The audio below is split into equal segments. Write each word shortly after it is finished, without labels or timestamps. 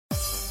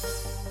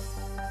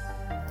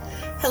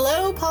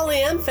Hello,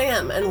 Polyam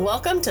fam, and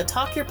welcome to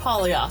Talk Your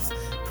Poly Off,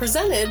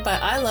 presented by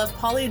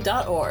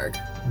ilovepoly.org.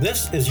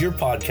 This is your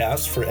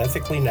podcast for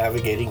ethically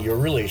navigating your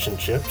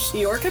relationships,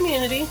 Your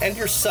community, and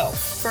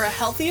yourself. for a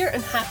healthier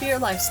and happier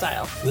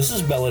lifestyle. This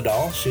is Bella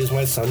Doll. She is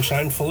my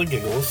sunshine full of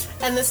giggles.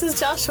 And this is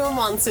Joshua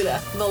Monsuda,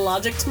 the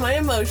logic to my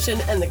emotion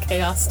and the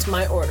chaos to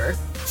my order.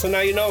 So now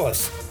you know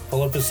us.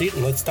 Pull up a seat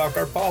and let's talk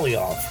our poly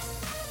off.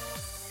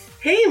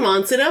 Hey,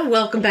 Monsuda,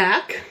 welcome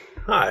back.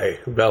 Hi,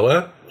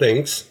 Bella.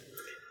 Thanks.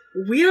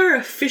 We are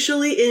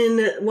officially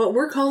in what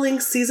we're calling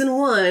Season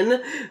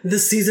 1, the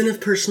season of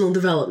personal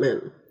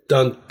development.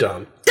 Dun,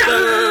 dun,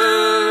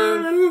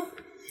 dun.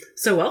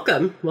 So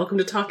welcome. Welcome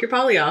to Talk Your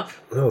Poly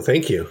Off. Oh,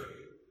 thank you.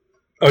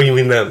 Oh, you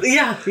mean them?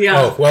 Yeah.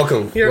 Oh,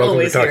 welcome. You're welcome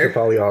always to Talk here. Your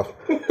Poly Off.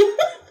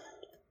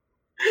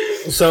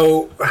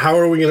 So, how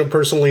are we going to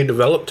personally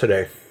develop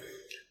today?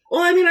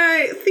 Well, I mean,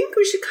 I think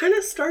we should kind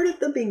of start at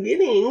the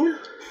beginning.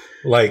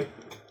 Like,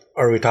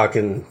 are we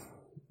talking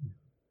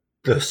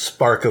the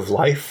spark of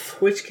life?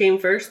 Which came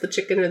first, the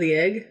chicken or the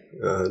egg?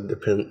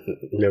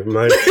 Never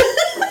mind.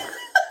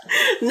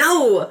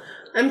 No!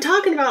 I'm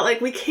talking about, like,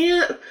 we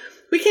can't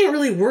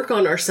really work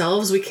on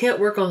ourselves. We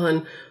can't work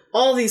on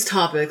all these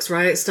topics,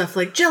 right? Stuff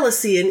like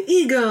jealousy and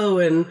ego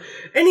and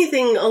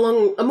anything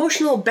along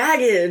emotional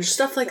baggage,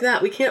 stuff like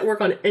that. We can't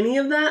work on any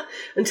of that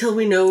until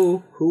we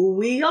know who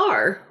we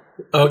are.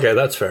 Okay,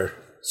 that's fair.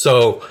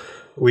 So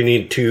we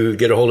need to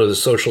get a hold of the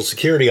Social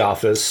Security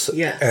office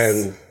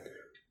and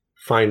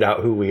find out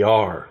who we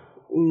are.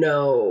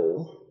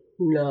 No.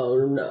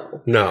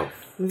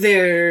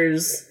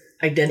 There's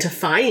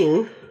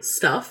identifying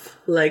stuff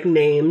like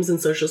names and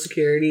social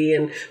security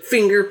and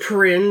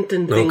fingerprint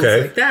and things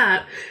like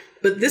that.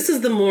 But this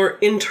is the more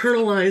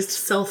internalized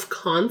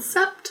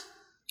self-concept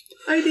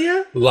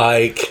idea.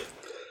 Like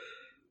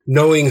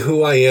knowing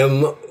who I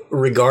am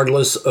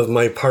regardless of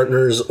my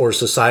partner's or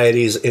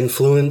society's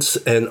influence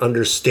and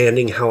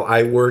understanding how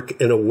I work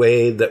in a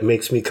way that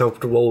makes me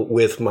comfortable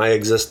with my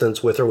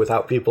existence with or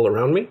without people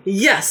around me?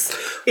 Yes.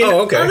 In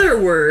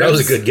other words... That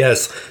was a good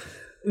guess.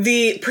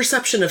 The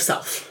perception of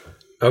self.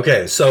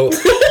 Okay, so...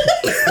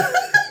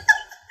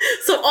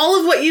 So all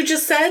of what you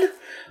just said,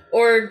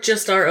 or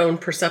just our own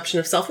perception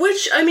of self,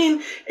 which, I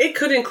mean, it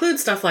could include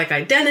stuff like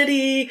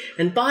identity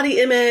and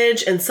body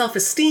image and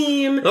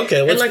self-esteem.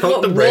 Okay, let's and like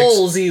pump the what brakes.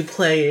 roles you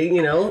play,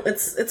 you know,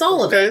 it's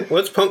all of it. Okay,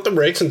 let's pump the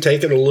brakes and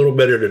take it a little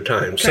bit at a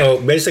time. Okay.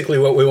 So basically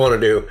what we want to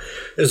do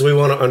is we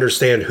want to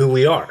understand who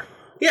we are.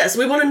 Yes,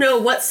 we want to know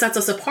what sets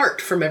us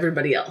apart from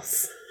everybody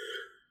else.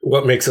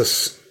 What makes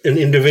us an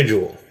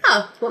individual.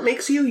 Yeah, what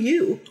makes you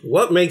you?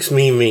 What makes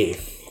me me?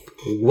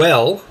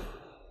 Well,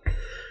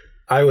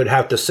 I would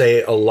have to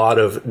say a lot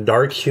of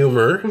dark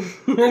humor.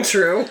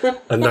 True.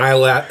 a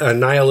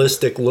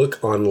nihilistic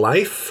look on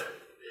life,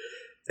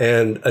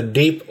 and a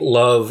deep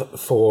love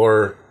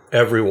for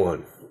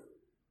everyone.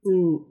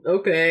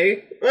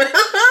 Okay.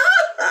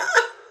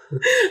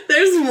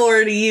 There's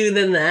more to you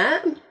than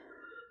that.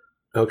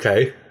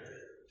 Okay.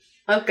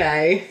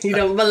 Okay. You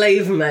don't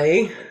believe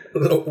me.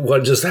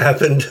 What just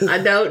happened? I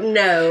don't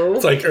know.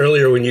 It's like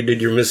earlier when you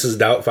did your Mrs.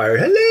 Doubtfire.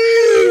 Hello!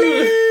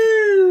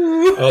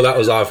 Oh, that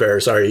was off air.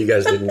 Sorry, you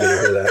guys didn't get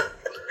to hear that.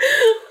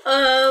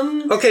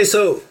 Okay,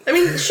 so... I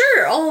mean,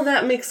 sure, all of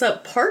that makes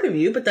up part of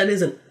you, but that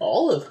isn't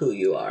all of who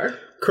you are.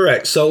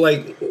 Correct. So,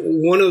 like,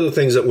 one of the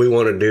things that we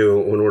want to do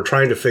when we're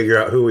trying to figure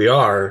out who we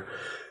are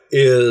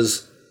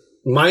is,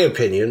 my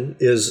opinion,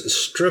 is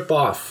strip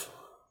off,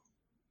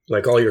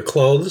 like, all your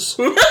clothes.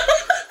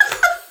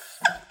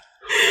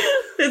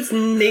 It's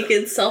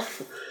naked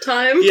self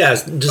time.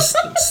 Yes, just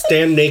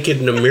stand naked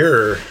in a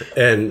mirror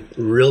and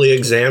really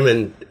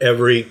examine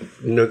every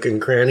nook and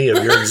cranny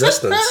of your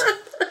existence.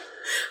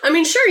 I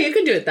mean, sure, you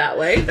could do it that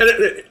way.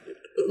 And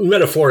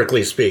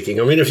metaphorically speaking,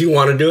 I mean, if you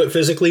want to do it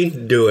physically,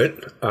 do it.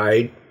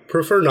 I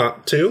prefer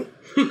not to.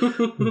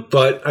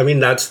 But, I mean,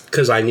 that's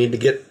because I need to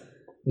get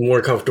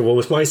more comfortable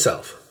with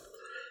myself.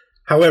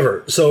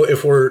 However, so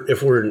if we're,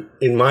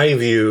 in my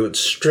view,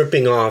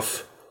 stripping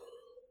off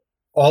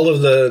all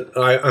of the,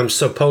 I'm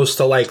supposed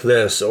to like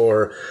this,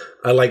 or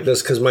I like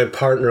this because my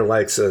partner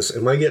likes this.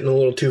 Am I getting a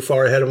little too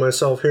far ahead of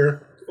myself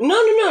here?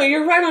 No,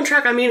 you're right on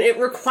track. I mean, it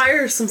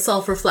requires some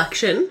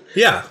self-reflection.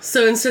 Yeah.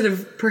 So instead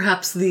of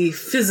perhaps the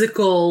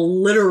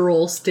physical,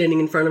 literal standing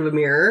in front of a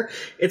mirror,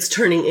 it's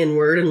turning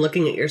inward and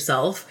looking at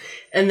yourself.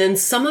 And then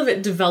some of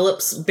it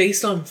develops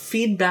based on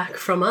feedback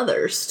from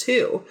others,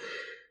 too.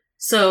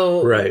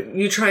 So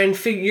you try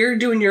and you're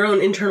doing your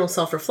own internal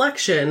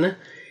self-reflection,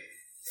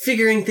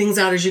 figuring things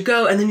out as you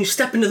go, and then you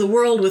step into the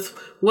world with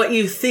what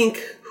you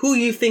think, who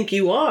you think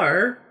you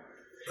are,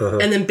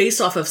 and then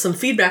based off of some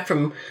feedback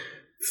from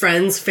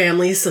friends,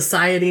 family,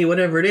 society,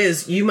 whatever it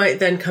is, you might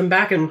then come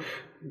back and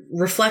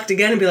reflect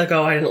again and be like,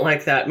 oh, I didn't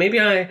like that. Maybe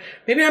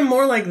I'm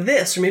more like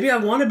this, or maybe I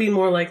want to be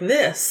more like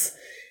this.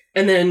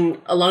 And then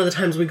a lot of the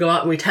times we go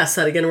out and we test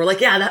that again, and we're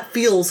like, yeah, that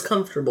feels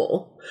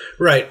comfortable.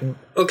 Right.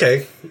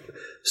 Okay.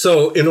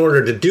 So in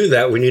order to do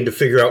that, we need to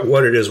figure out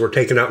what it is we're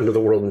taking out into the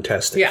world and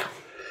testing. Yeah.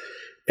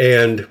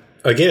 And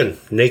again,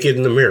 naked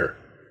in the mirror.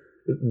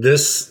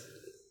 This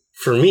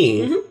for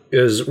me,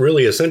 is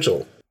really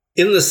essential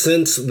in the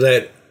sense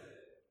that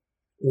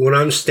when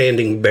I'm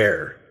standing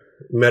bare,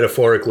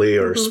 metaphorically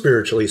or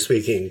spiritually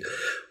speaking,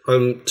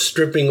 I'm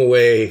stripping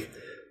away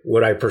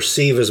what I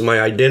perceive as my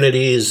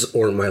identities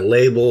or my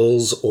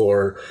labels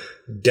or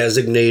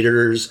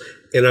designators,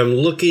 and I'm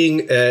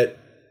looking at,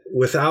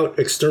 without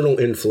external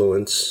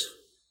influence,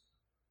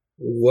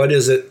 what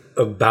is it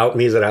about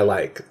me that I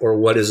like, or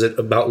what is it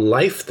about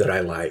life that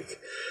I like?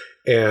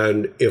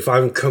 And if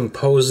I'm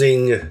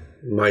composing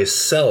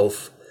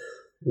myself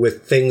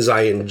with things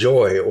I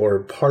enjoy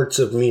or parts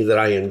of me that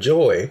I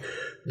enjoy,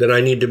 then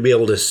I need to be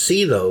able to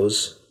see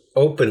those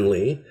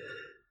openly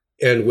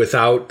and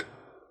without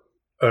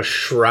a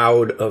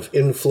shroud of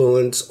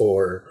influence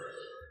or,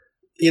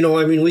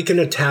 we can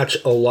attach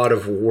a lot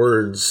of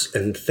words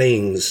and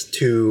things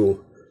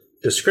to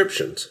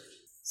descriptions.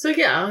 So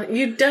yeah,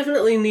 you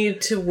definitely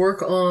need to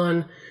work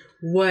on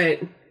what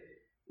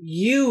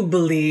you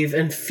believe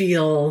and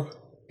feel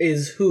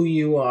is who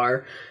you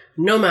are,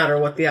 no matter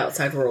what the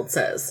outside world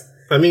says.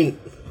 Let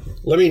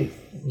me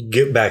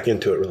get back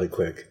into it really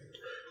quick.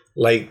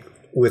 Like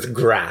with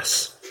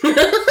grass.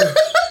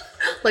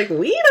 Like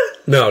weed?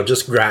 No,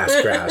 just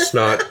grass,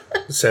 not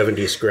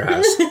 70s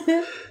grass.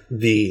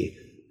 The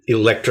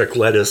electric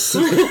lettuce.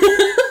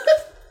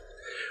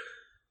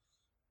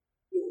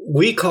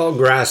 We call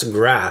grass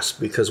grass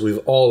because we've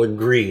all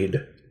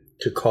agreed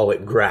to call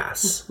it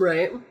grass.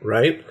 Right.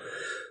 Right?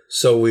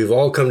 So we've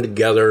all come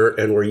together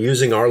and we're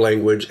using our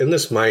language, and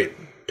this might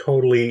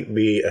totally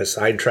be a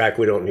sidetrack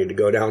we don't need to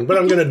go down, but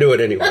I'm going to do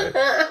it anyway.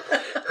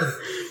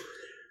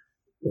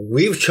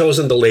 We've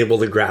chosen to label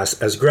the grass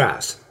as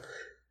grass.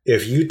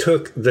 If you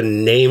took the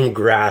name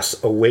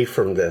grass away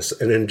from this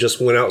and then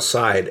just went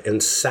outside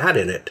and sat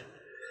in it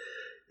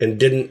and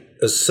didn't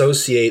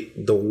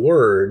associate the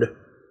word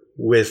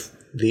with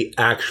the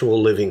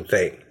actual living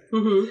thing,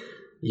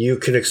 you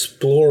can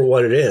explore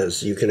what it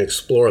is. You can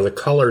explore the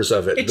colors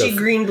of it. Itchy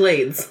green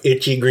blades.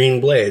 Itchy green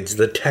blades,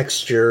 the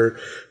texture,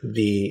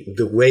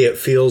 the way it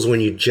feels when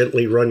you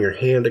gently run your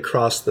hand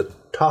across the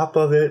top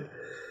of it.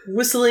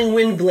 Whistling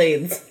wind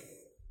blades.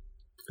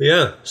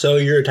 Yeah, so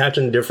you're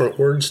attaching different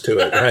words to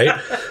it,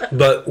 right?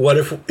 But what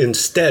if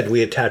instead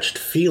we attached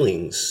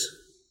feelings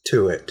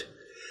to it?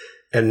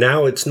 And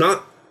now it's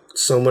not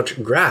so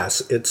much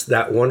grass, it's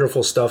that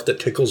wonderful stuff that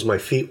tickles my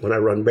feet when I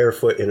run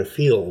barefoot in a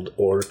field,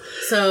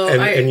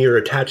 and you're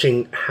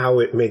attaching how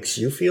it makes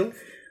you feel?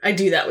 I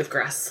do that with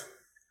grass.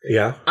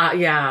 Yeah?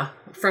 Yeah.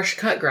 Fresh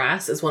cut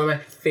grass is one of my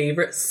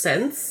favorite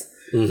scents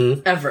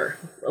ever.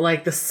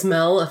 Like the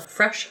smell of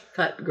fresh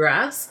cut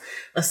grass,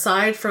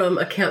 aside from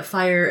a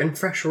campfire and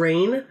fresh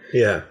rain,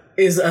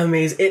 is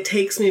amazing. It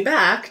takes me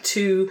back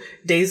to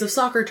days of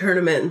soccer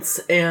tournaments,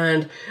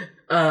 and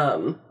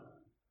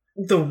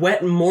the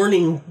wet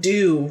morning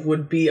dew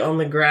would be on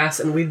the grass,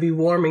 and we'd be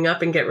warming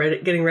up and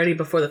getting ready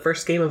before the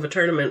first game of a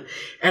tournament.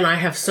 And I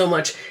have so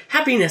much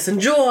happiness and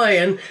joy,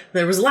 and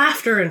there was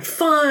laughter and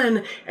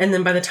fun. And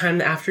then by the time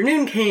the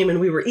afternoon came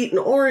and we were eating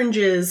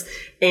oranges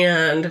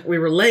and we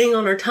were laying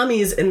on our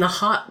tummies in the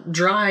hot,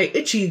 dry,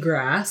 itchy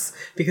grass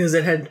because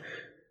it had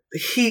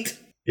heat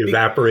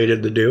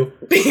evaporated the dew?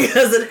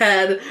 Because it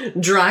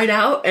had dried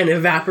out and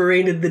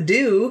evaporated the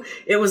dew.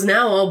 It was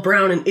now all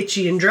brown and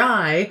itchy and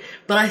dry,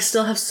 but I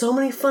still have so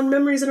many fun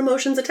memories and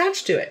emotions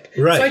attached to it.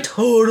 Right. So I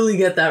totally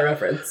get that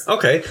reference.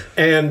 Okay.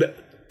 And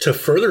to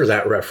further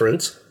that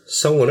reference,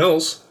 someone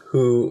else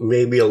who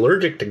may be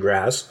allergic to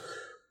grass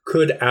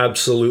could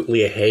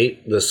absolutely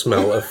hate the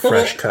smell of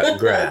fresh cut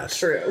grass.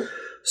 True.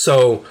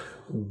 So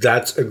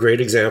that's a great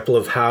example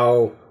of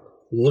how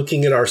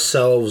looking at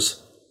ourselves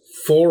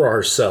for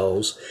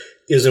ourselves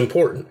is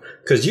important,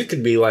 because you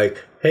could be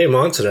like, hey,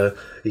 Monsita,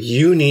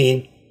 you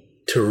need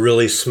to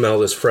really smell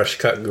this fresh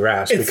cut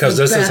grass because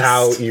this is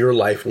how your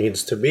life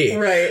needs to be.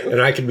 Right. And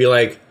I could be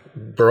like,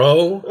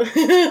 bro,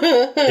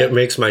 it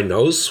makes my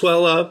nose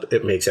swell up.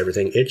 It makes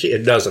everything itchy.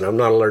 It doesn't. I'm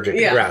not allergic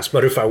to grass.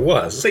 But if I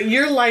was. But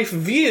your life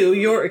view,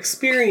 your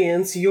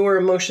experience, your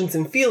emotions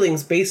and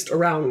feelings based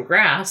around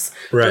grass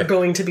are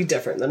going to be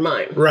different than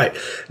mine. Right.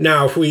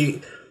 Now, if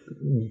we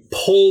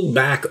pull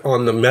back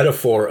on the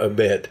metaphor a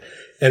bit,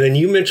 and then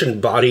you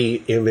mentioned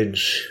body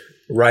image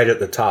right at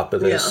the top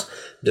of this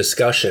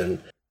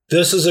discussion.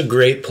 This is a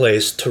great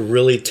place to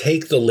really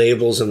take the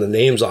labels and the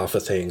names off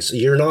of things.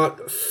 You're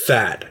not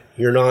fat.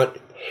 You're not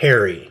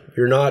hairy.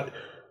 You're not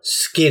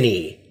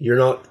skinny. You're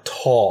not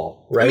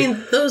tall, right? I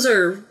mean, those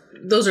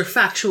are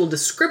factual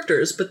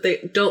descriptors, but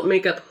they don't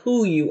make up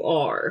who you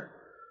are.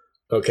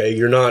 Okay,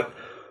 you're not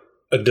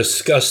a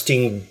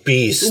disgusting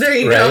beast. There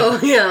you go,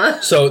 yeah.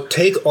 So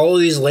take all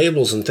of these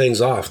labels and things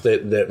off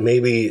that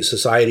maybe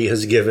society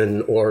has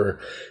given, or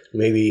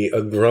maybe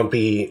a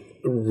grumpy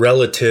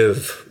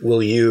relative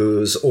will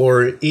use,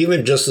 or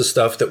even just the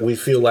stuff that we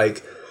feel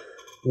like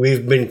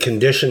we've been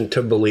conditioned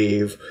to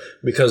believe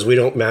because we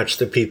don't match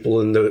the people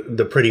in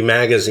the pretty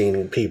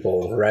magazine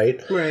people, right?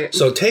 Right.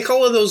 So take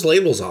all of those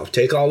labels off,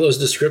 take all those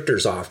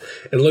descriptors off,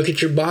 and look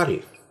at your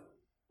body.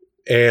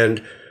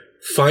 And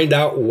find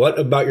out what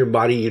about your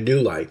body you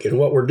do like. And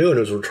what we're doing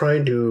is we're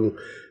trying to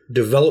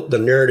develop the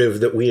narrative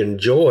that we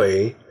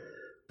enjoy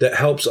that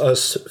helps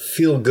us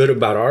feel good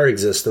about our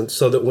existence,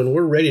 so that when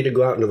we're ready to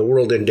go out into the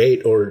world and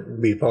date or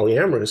be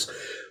polyamorous,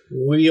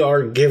 we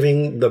are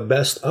giving the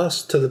best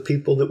us to the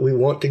people that we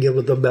want to give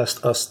the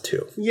best us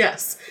to.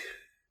 Yes.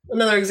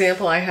 Another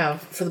example I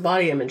have for the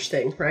body image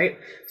thing, right?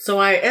 So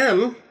I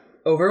am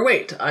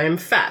overweight. I am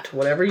fat,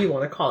 whatever you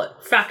want to call it.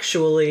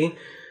 Factually,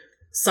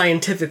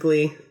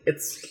 scientifically,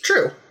 it's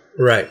true.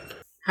 Right.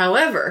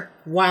 However,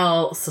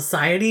 while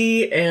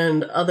society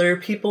and other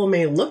people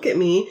may look at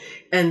me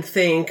and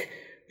think,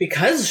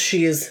 because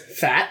she is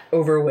fat,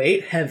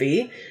 overweight,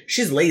 heavy,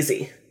 she's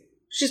lazy.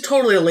 She's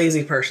totally a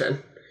lazy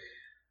person.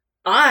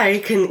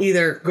 I can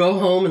either go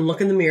home and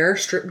look in the mirror,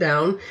 strip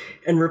down,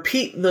 and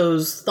repeat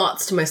those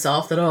thoughts to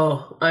myself that,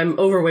 oh, I'm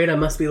overweight, I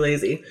must be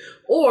lazy.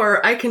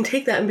 Or I can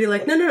take that and be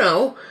like,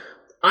 no,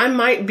 I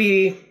might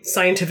be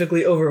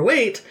scientifically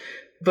overweight,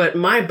 but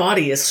my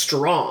body is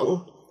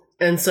strong.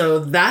 And so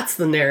that's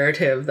the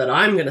narrative that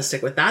I'm going to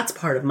stick with. That's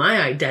part of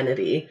my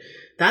identity.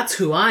 That's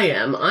who I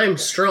am. I'm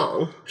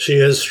strong. She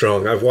is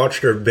strong. I've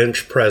watched her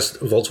bench press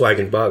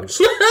Volkswagen Bugs.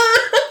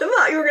 I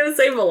thought you were going to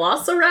say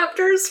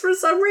velociraptors for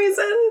some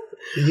reason.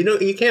 You know,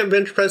 you can't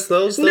bench press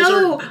those.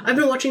 I've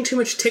been watching too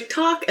much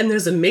TikTok, and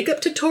there's a makeup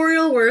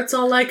tutorial where it's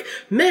all like,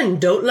 men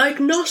don't like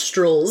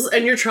nostrils,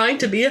 and you're trying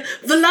to be a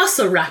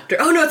velociraptor.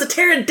 Oh no, it's a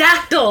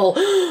pterodactyl.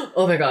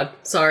 Oh my god,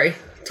 sorry.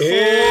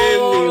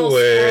 Anyway.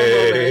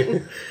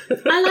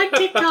 I like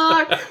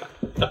TikTok.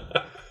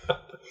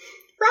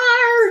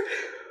 Rawr.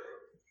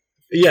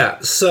 Yeah,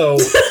 so...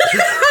 How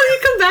do you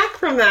come back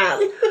from that?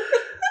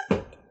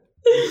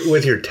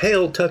 With your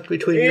tail tucked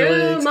between your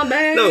legs. My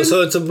bad. No,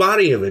 so it's a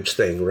body image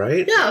thing,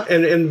 right? Yeah.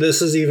 And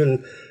this is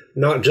even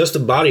not just a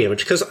body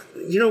image, because,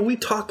 you know, we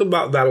talk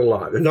about that a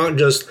lot. And not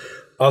just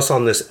us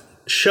on this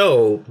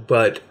show,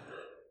 but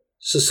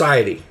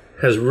society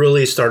has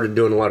really started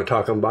doing a lot of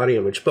talk on body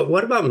image. But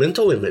what about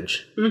mental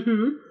image?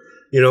 Mm-hmm.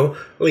 You know,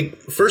 like,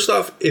 first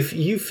off, if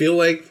you feel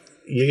like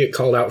you get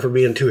called out for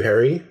being too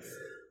hairy,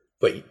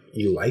 but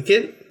you like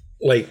it,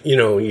 like, you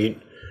know,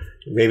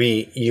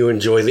 maybe you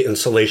enjoy the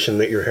insulation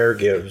that your hair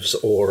gives,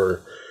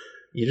 or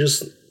you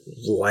just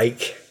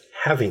like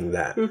having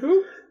that.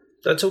 Mm-hmm.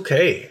 That's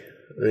okay.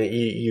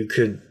 You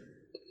could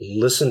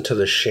listen to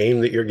the shame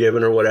that you're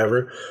given or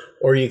whatever,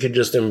 or you could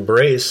just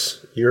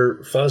embrace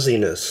your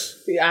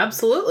fuzziness. Yeah,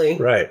 absolutely.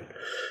 Right.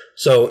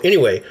 So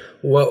anyway,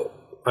 what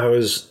I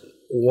was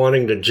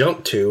wanting to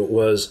jump to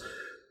was,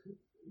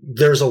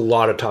 there's a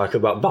lot of talk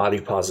about body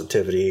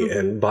positivity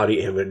and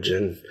body image,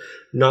 and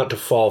not to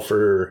fall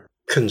for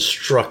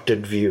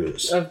constructed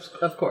views.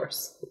 Of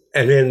course.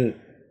 And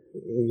then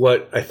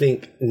what I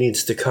think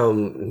needs to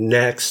come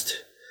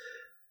next,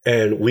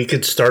 and we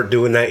could start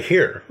doing that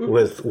here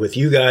with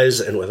you guys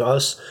and with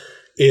us,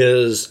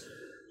 is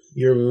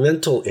your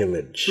mental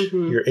image,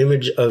 your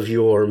image of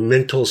your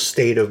mental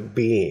state of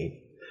being,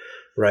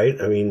 right?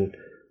 I mean,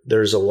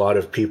 there's a lot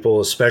of people,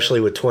 especially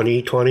with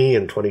 2020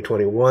 and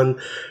 2021,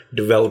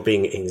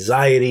 developing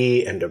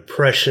anxiety and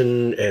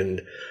depression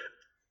and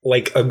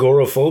like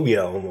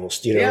agoraphobia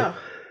almost, you know? Yeah.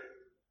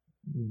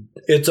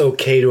 It's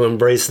okay to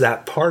embrace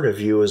that part of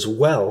you as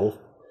well,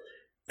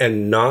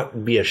 and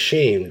not be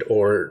ashamed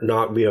or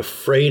not be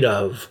afraid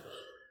of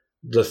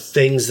the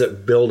things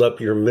that build up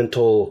your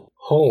mental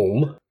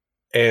home,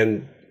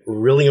 and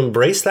really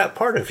embrace that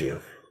part of you.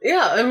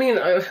 Yeah, I mean,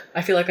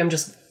 I feel like I'm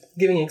just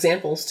giving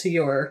examples to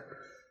your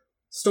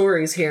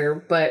stories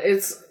here, but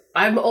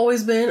I've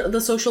always been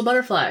the social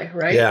butterfly,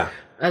 right? Yeah.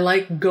 I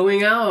like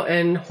going out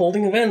and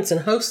holding events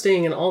and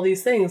hosting and all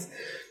these things.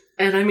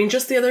 And I mean,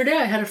 just the other day,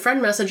 I had a friend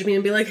message me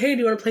and be like, hey, do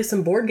you want to play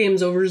some board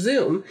games over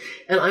Zoom?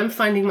 And I'm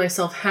finding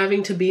myself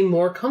having to be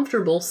more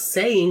comfortable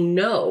saying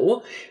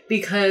no,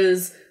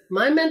 because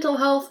my mental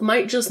health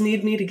might just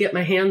need me to get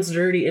my hands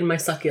dirty in my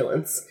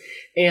succulents.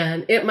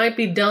 And it might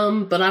be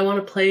dumb, but I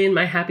want to play in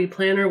my Happy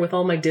Planner with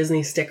all my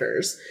Disney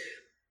stickers.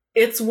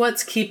 It's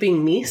what's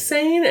keeping me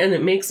sane, and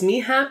it makes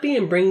me happy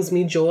and brings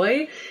me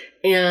joy.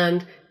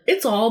 And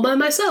it's all by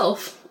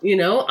myself, you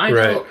know?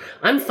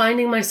 I'm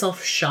finding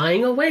myself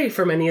shying away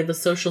from any of the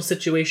social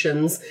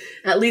situations,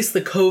 at least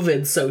the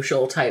COVID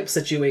social type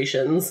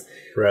situations,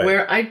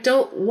 where I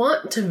don't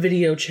want to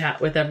video chat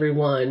with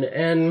everyone.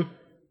 And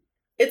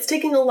it's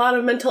taking a lot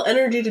of mental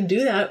energy to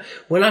do that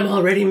when I'm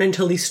already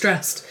mentally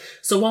stressed.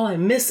 So while I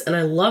miss and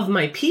I love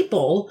my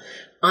people,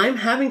 I'm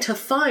having to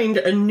find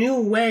a new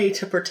way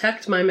to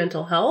protect my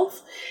mental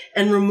health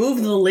and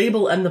remove the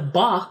label and the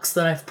box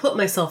that I've put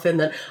myself in,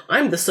 that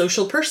I'm the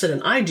social person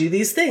and I do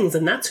these things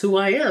and that's who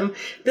I am.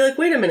 Be like,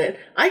 wait a minute,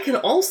 I can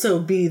also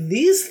be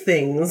these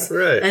things,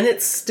 and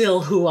it's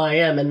still who I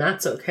am, and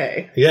that's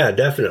okay. Yeah,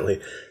 definitely.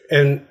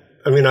 And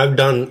I mean, I've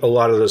done a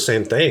lot of the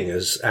same thing.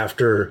 As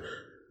after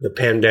the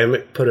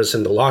pandemic put us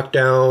into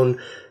lockdown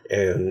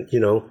and, you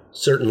know,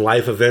 certain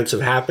life events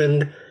have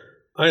happened,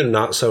 I am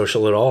not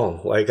social at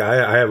all. Like,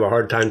 I have a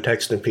hard time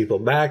texting people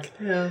back.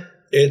 Yeah.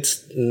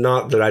 It's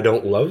not that I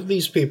don't love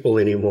these people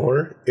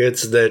anymore.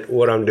 It's that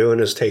what I'm doing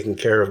is taking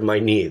care of my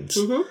needs.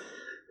 Mm-hmm.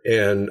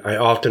 And I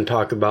often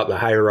talk about the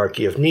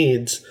hierarchy of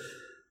needs.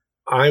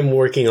 I'm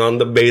working on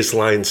the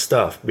baseline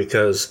stuff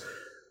because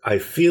I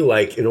feel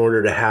like in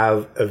order to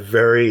have a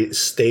very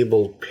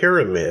stable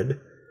pyramid,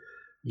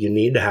 you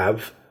need to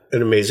have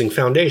an amazing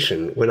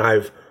foundation. When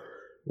I've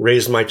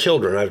raised my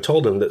children, I've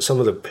told them that some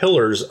of the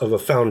pillars of a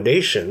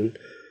foundation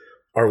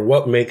are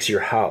what makes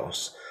your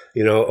house.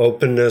 You know,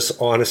 openness,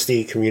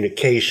 honesty,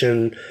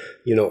 communication,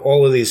 you know,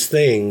 all of these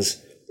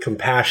things,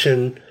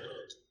 compassion.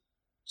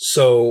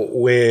 So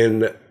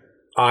when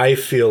I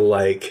feel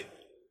like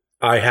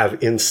I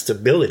have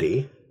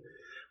instability,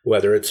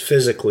 whether it's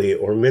physically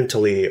or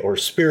mentally or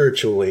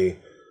spiritually,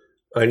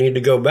 I need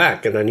to go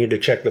back and I need to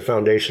check the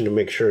foundation to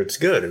make sure it's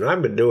good. And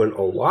I've been doing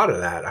a lot of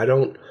that. I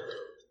don't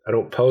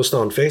post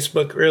on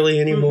Facebook really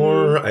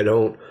anymore. I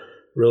don't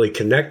really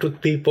connect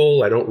with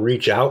people. I don't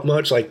reach out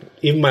much. Like,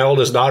 even my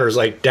oldest daughter's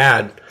like,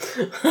 Dad,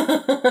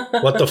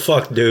 what the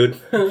fuck, dude?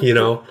 You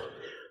know?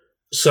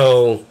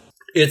 So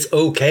it's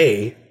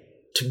okay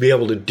to be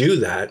able to do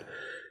that.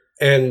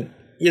 And,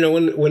 you know,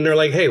 when they're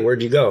like, hey,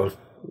 where'd you go?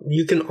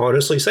 You can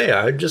honestly say,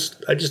 I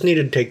just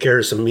needed to take care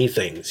of some me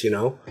things, you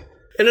know?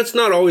 And it's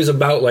not always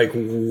about like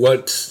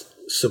what's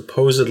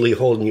supposedly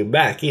holding you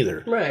back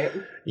either. Right.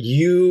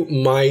 You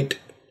might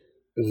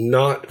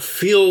not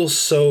feel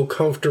so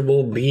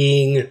comfortable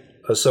being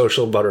a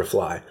social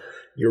butterfly.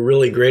 You're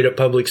really great at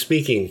public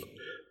speaking,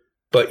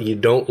 but you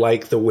don't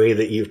like the way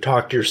that you've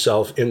talked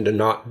yourself into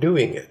not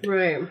doing it.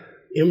 Right.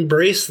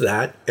 Embrace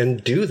that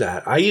and do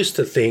that. I used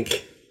to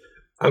think,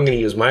 I'm going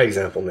to use my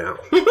example now.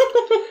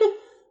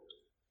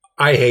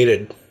 I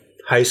hated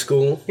high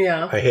school.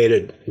 Yeah. I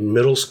hated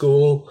middle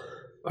school.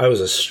 I was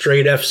a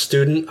straight F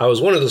student. I was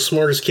one of the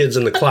smartest kids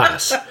in the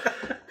class.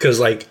 Because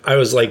like I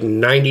was like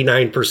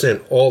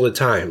 99% all the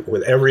time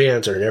with every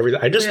answer and everything.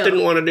 I just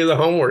didn't want to do the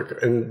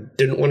homework and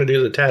didn't want to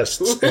do the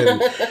tests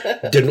and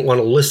didn't want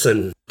to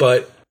listen.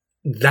 But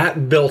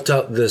that built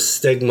up this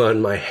stigma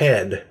in my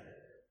head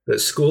that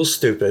school's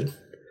stupid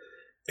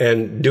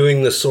and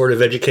doing this sort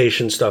of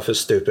education stuff is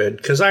stupid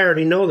because I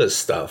already know this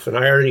stuff and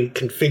I already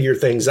can figure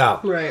things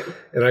out. Right.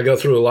 And I go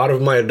through a lot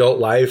of my adult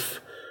life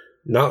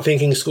not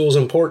thinking school's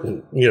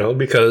important, you know,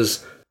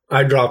 because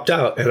I dropped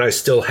out and I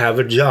still have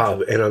a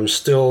job and I'm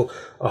still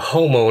a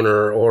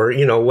homeowner or,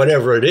 you know,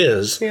 whatever it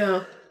is.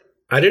 Yeah.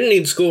 I didn't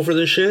need school for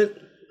this shit,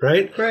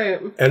 right?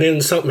 Right. And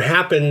then something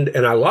happened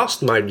and I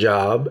lost my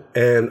job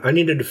and I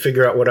needed to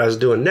figure out what I was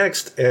doing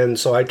next. And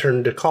so I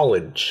turned to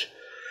college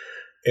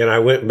and I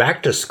went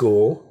back to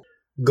school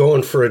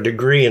going for a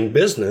degree in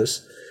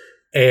business.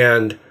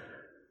 And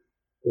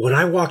when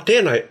I walked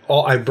in,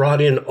 I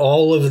brought in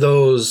all of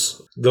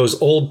those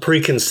old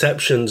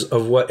preconceptions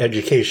of what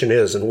education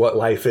is and what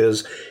life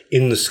is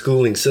in the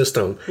schooling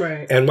system.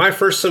 Right. And my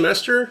first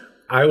semester,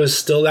 I was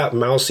still that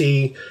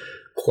mousy,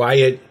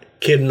 quiet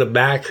kid in the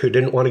back who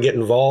didn't want to get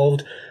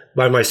involved.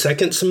 By my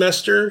second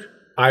semester,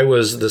 I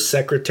was the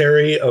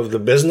secretary of the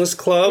business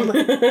club.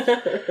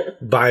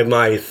 By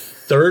my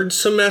third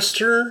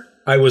semester,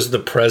 I was the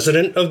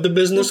president of the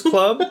business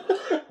club.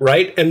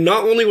 Right? And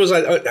not only was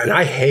and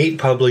I hate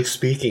public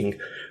speaking,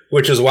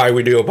 which is why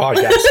we do a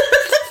podcast.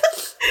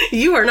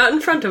 You are not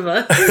in front of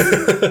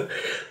us.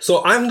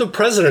 So I'm the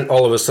president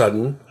all of a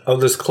sudden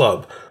of this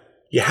club.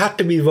 You have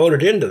to be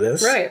voted into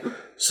this. Right.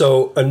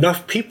 So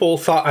enough people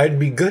thought I'd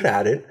be good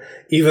at it,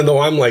 even though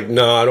I'm like,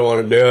 no, I don't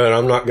want to do it.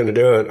 I'm not going to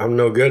do it. I'm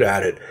no good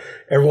at it.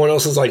 Everyone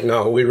else is like,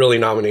 no, we really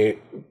nominate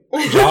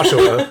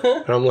Joshua.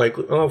 And I'm like,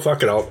 oh,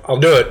 fuck it. I'll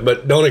do it,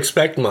 but don't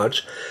expect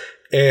much.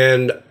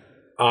 And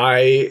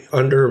I,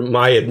 under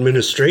my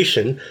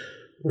administration,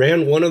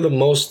 ran one of the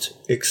most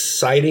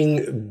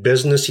exciting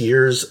business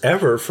years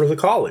ever for the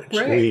college.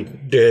 Right. We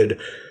did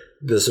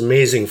this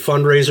amazing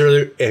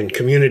fundraiser and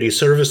community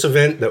service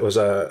event that was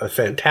a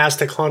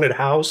fantastic haunted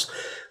house,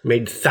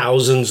 made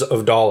thousands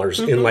of dollars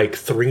in like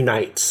 3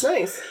 nights.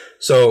 Nice.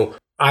 So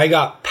I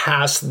got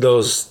past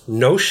those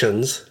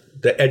notions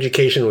that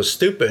education was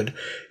stupid,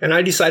 and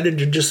I decided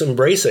to just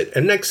embrace it.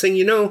 And next thing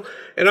you know,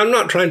 and I'm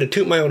not trying to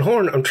toot my own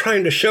horn, I'm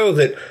trying to show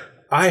that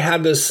I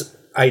had this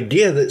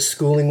idea that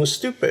schooling was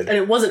stupid. And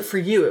it wasn't for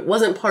you. It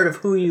wasn't part of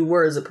who you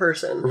were as a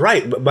person.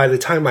 Right. But by the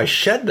time I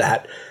shed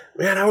that,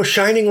 man, I was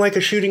shining like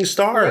a shooting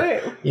star.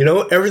 Right. You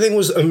know, everything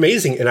was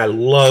amazing, and I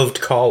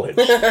loved college.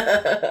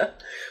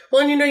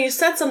 Well, and you know, you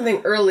said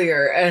something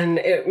earlier, and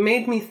it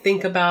made me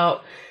think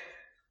about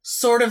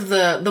sort of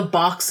the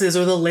boxes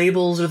or the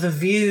labels or the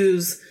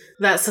views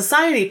that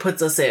society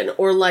puts us in,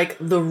 or like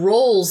the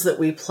roles that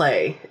we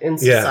play in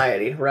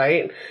society,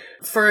 right?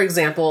 For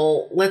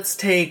example, let's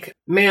take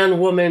man,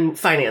 woman,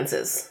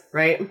 finances,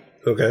 right?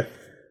 Okay.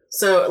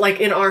 So,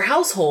 like in our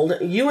household,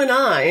 you and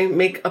I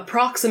make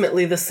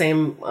approximately the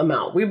same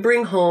amount. We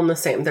bring home the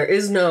same. There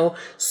is no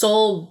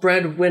sole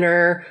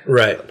breadwinner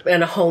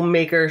and a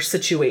homemaker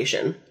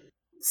situation.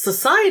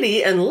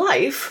 Society and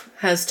life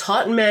has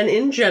taught men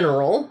in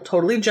general,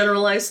 totally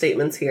generalized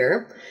statements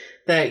here,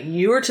 that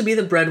you are to be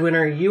the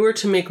breadwinner, you are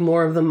to make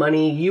more of the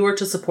money, you are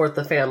to support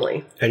the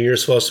family. And you're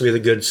supposed to be the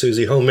good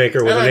Susie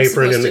homemaker with an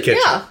apron in the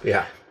kitchen.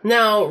 Yeah.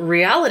 Now,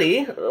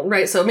 reality,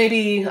 right, so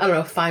maybe,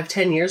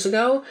 5-10 years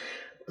ago,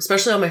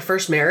 especially on my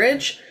first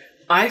marriage,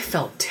 I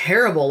felt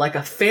terrible, like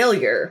a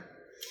failure,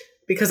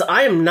 because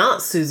I am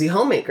not Susie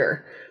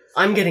Homemaker.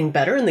 I'm getting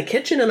better in the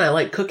kitchen and I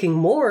like cooking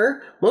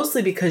more,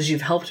 mostly because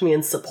you've helped me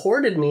and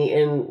supported me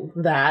in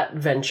that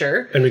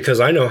venture. And because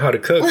I know how to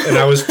cook and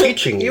I was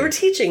teaching you. You were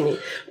teaching me.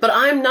 But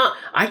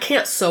I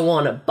can't sew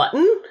on a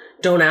button.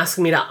 Don't ask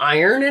me to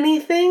iron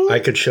anything. I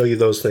could show you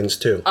those things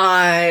too.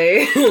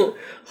 I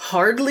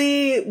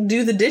hardly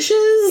do the dishes.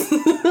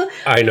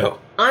 I know.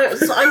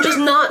 So I'm just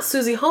not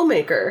Susie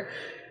Homemaker.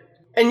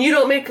 And you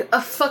don't make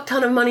a fuck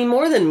ton of money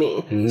more than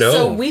me. No.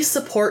 So we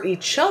support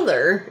each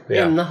other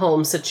in the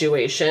home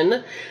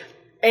situation.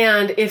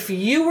 And if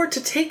you were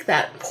to take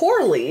that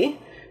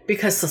poorly,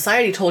 because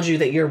society told you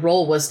that your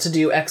role was to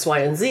do X, Y,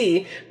 and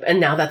Z,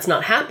 and now that's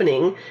not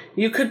happening,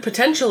 you could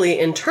potentially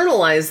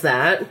internalize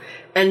that.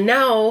 And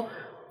now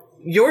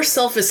your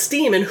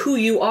self-esteem and who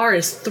you are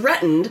is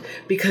threatened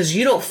because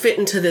you don't fit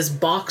into this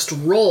boxed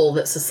role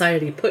that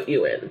society put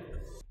you in.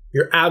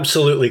 You're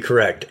absolutely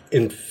correct.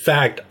 In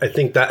fact, I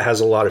think that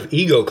has a lot of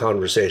ego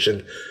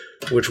conversation,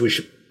 which we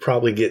should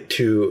probably get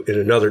to in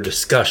another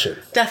discussion.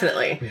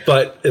 Definitely.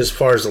 But as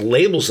far as the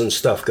labels and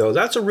stuff go,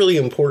 that's a really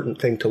important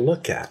thing to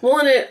look at. Well,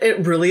 and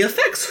it really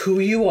affects who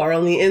you are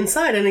on the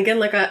inside. And again,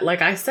 like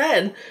I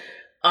said,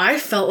 I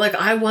felt like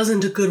I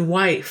wasn't a good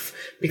wife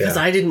because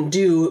I didn't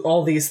do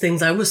all these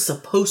things I was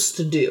supposed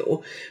to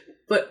do.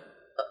 But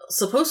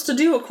supposed to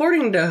do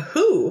according to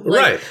who?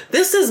 Right.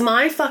 This is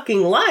my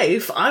fucking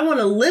life. I want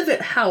to live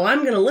it how I'm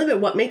going to live it,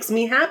 what makes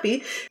me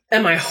happy.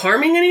 Am I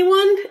harming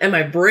anyone? Am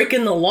I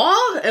breaking the law?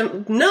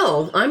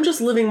 No, I'm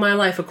just living my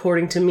life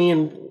according to me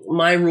and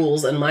my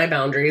rules and my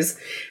boundaries.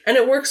 And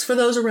it works for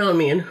those around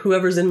me and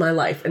whoever's in my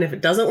life. And if it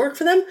doesn't work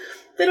for them,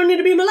 they don't need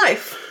to be in my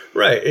life.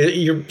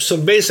 Right. So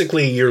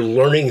basically, you're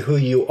learning who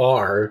you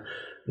are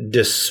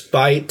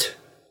despite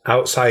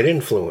outside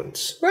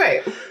influence.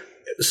 Right.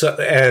 So,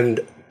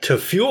 and to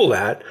fuel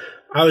that,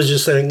 I was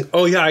just saying,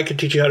 oh yeah, I could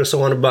teach you how to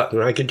sew on a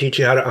button. I could teach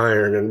you how to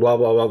iron and blah,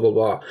 blah, blah, blah,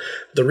 blah.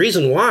 The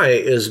reason why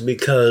is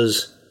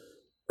because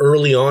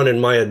early on in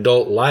my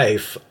adult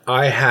life,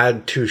 I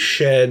had to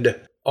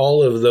shed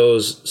all of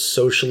those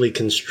socially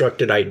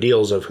constructed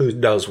ideals of who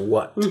does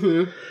what.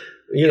 Mm-hmm.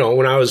 You know,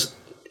 when I was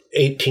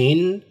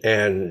 18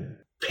 and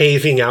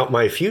paving out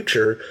my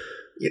future,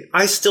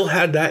 I still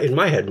had that in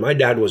my head. My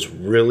dad was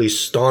really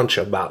staunch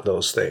about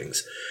those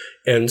things.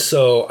 And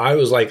so I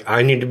was like,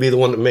 I need to be the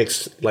one that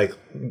makes like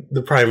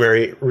the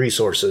primary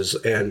resources,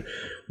 and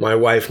my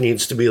wife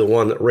needs to be the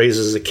one that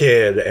raises the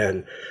kid.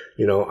 And,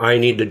 you know, I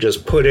need to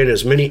just put in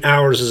as many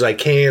hours as I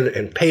can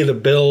and pay the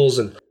bills.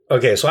 And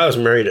okay, so I was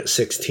married at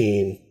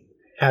 16,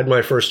 had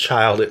my first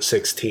child at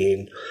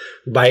 16.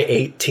 By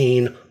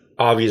 18,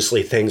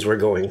 obviously things were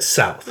going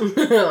south.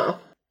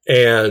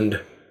 And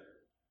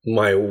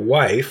my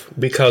wife,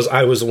 because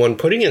I was the one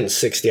putting in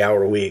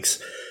 60-hour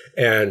weeks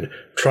and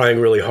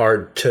trying really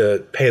hard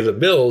to pay the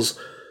bills,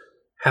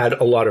 had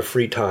a lot of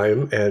free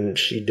time, and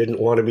she didn't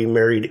want to be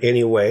married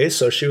anyway,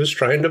 so she was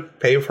trying to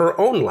pave her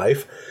own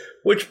life,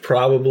 which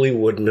probably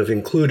wouldn't have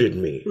included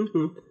me.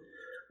 Mm-hmm.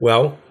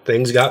 Well,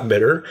 things got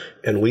bitter,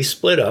 and we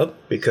split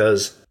up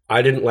because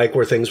I didn't like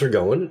where things were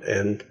going,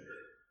 and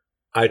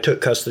I took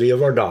custody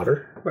of our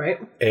daughter. Right.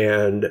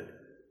 And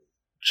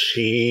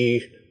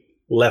she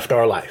left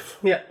our life.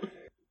 Yeah.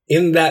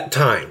 In that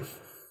time,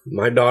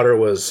 my daughter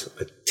was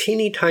a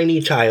teeny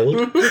tiny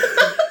child,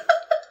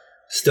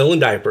 still in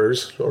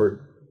diapers,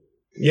 or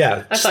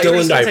still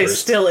in diapers. Say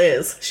still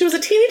is. She was a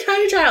teeny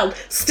tiny child,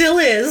 still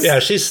is. Yeah,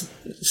 she's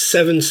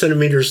 7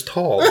 centimeters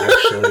tall,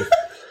 actually.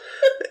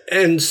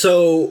 And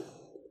so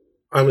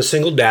I'm a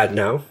single dad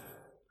now.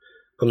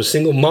 I'm a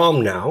single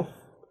mom now.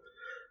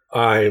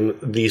 I'm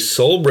the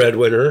sole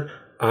breadwinner.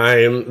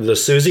 I'm the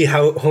Susie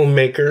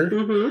homemaker.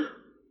 Mm-hmm.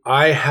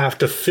 I have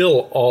to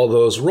fill all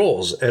those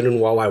roles.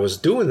 And while I was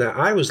doing that,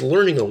 I was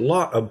learning a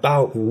lot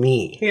about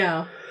me.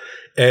 Yeah.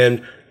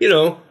 And, you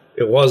know,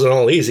 it wasn't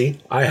all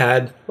easy. I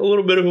had a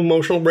little bit of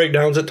emotional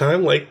breakdowns at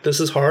times. Like, this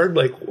is hard.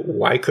 Like,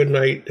 why couldn't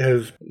I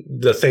have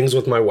the things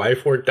with my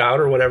wife worked out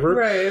or whatever?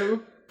 Right.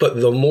 But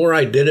the more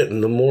I did it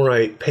and the more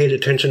I paid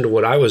attention to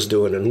what I was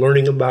doing and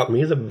learning about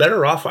me, the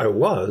better off I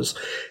was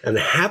and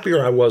the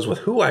happier I was with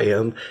who I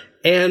am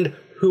and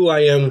who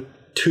I am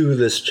to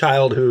this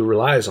child who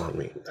relies on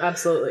me.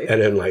 Absolutely.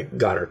 And then, like,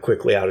 got her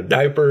quickly out of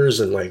diapers,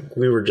 and, like,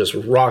 we were just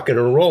rocking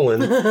and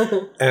rolling.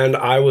 And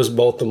I was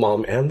both the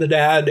mom and the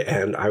dad,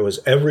 and I was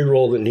every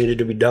role that needed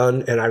to be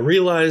done. And I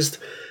realized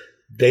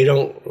they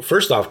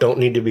first off, don't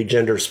need to be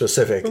gender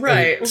specific.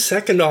 Right. And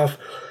second off,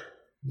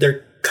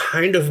 they're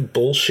kind of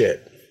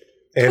bullshit.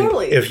 And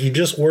totally. If you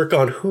just work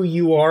on who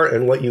you are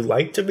and what you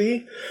like to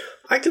be,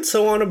 I can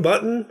sew on a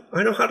button.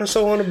 I know how to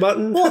sew on a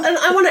button. Well, and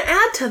I want to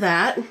add to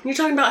that. You're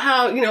talking about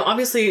how, you know,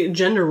 obviously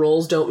gender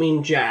roles don't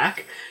mean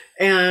jack.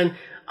 And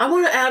I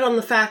want to add on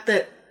the fact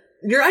that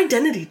your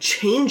identity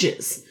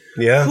changes.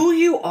 Yeah. Who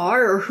you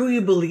are or who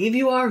you believe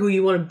you are, who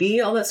you want to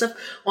be, all that stuff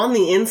on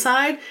the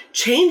inside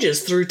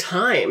changes through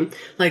time.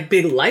 Like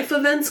big life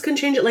events can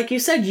change it. Like you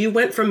said, you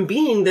went from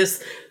being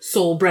this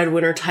sole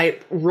breadwinner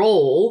type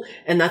role,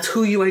 and that's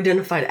who you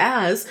identified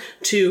as,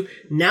 to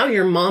now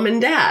you're mom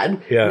and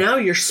dad. Yeah. Now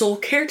you're sole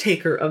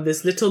caretaker of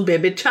this little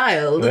baby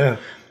child. Yeah.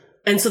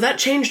 And so that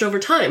changed over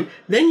time.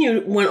 Then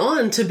you went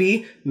on to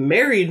be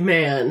married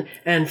man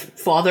and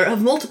father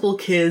of multiple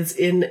kids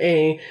in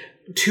a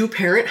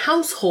 2-parent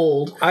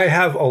household. I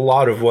have a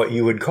lot of what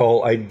you would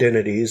call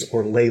identities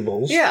or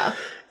labels. Yeah.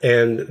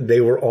 And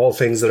they were all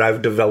things that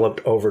I've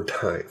developed over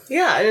time.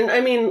 Yeah. And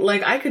I mean,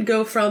 like, I could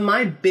go from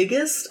my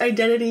biggest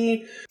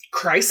identity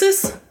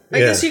crisis, I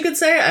guess you could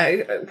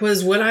say,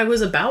 was when I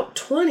was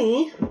about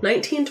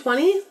 19,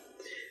 20.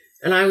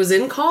 And I was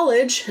in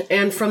college.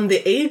 And from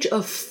the age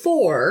of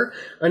 4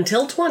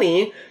 until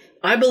 20,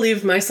 I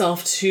believed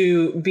myself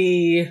to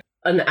be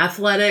an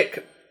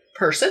athletic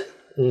person.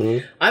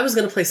 Mm-hmm. I was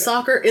going to play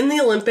soccer in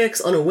the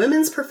Olympics on a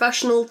women's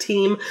professional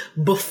team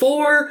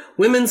before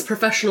women's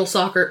professional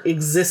soccer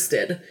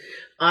existed.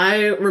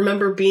 I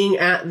remember being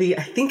at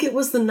I think it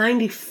was the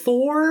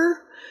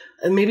 94,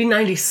 maybe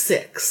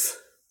 96.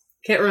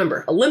 Can't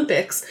remember.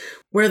 Olympics,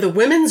 where the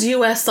women's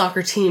U.S.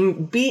 soccer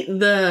team beat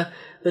the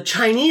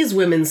Chinese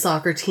women's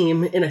soccer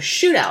team in a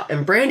shootout,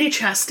 and Brandi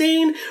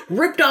Chastain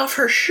ripped off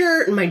her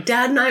shirt, and my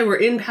dad and I were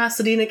in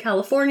Pasadena,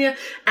 California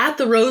at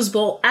the Rose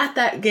Bowl at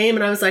that game,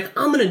 and I was like,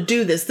 I'm going to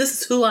do this. This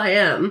is who I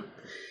am.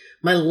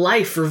 My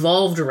life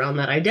revolved around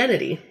that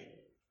identity.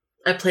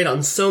 I played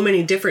on so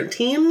many different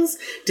teams.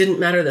 Didn't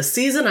matter the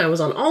season. I was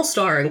on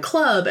All-Star and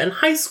club and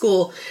high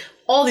school,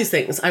 all these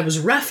things. I was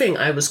reffing.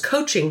 I was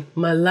coaching.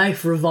 My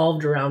life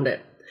revolved around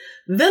it.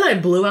 Then I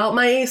blew out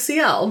my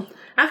ACL.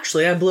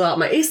 Actually, I blew out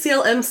my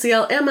ACL,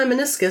 MCL, and my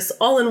meniscus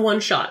all in one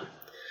shot.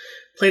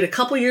 Played a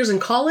couple years in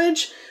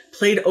college,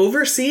 played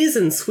overseas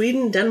in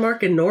Sweden,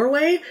 Denmark, and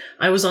Norway.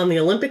 I was on the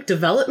Olympic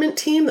development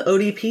team, the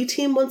ODP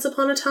team, once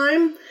upon a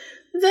time.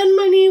 Then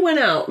my knee went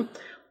out.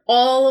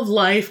 All of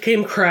life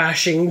came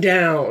crashing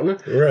down.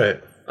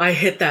 Right. I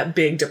hit that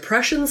big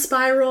depression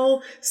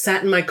spiral,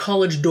 sat in my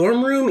college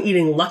dorm room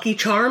eating Lucky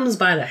Charms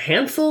by the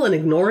handful and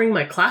ignoring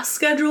my class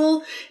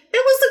schedule.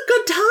 It was a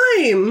good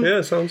time.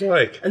 Yeah, sounds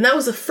like. And that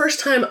was the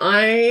first time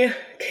I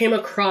came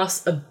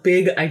across a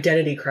big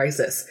identity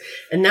crisis.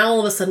 And now all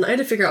of a sudden I had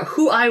to figure out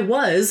who I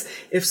was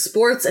if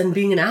sports and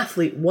being an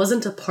athlete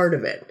wasn't a part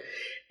of it.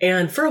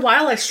 And for a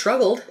while I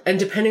struggled, and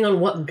depending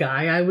on what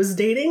guy I was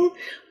dating,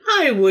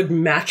 I would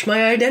match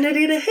my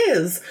identity to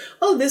his.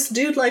 Oh, this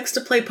dude likes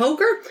to play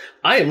poker?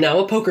 I am now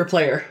a poker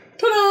player.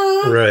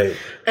 Ta-da! Right.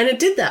 And it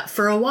did that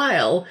for a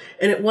while.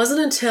 And it wasn't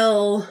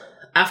until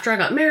after I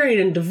got married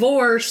and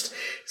divorced,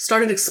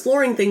 started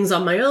exploring things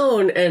on my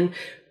own and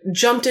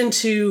jumped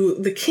into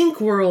the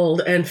kink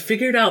world and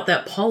figured out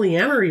that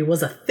polyamory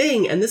was a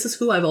thing and this is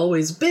who I've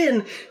always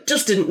been,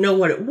 just didn't know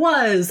what it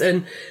was,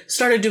 and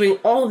started doing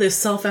all this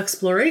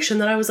self-exploration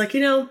that I was like,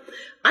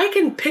 I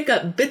can pick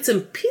up bits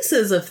and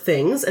pieces of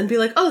things and be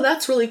like, oh,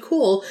 that's really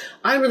cool.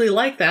 I really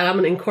like that. I'm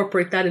going to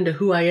incorporate that into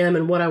who I am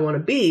and what I want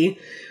to be.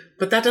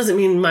 But that doesn't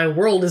mean my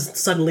world is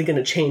suddenly going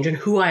to change and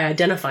who I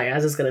identify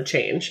as is going to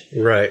change.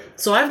 Right.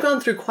 So I've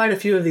gone through quite a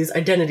few of these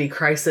identity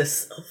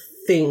crisis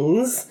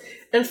things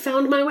and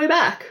found my way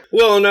back.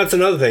 Well, and that's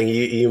another thing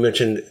you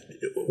mentioned.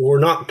 We're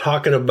not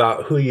talking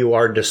about who you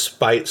are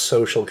despite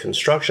social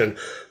construction,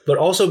 but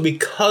also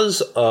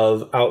because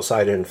of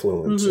outside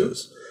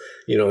influences.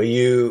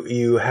 Mm-hmm.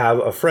 You have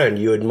a friend,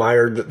 you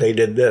admired that they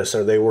did this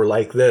or they were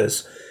like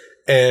this,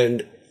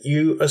 and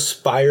you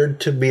aspired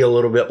to be a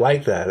little bit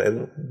like that.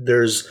 And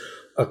there's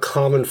a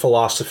common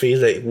philosophy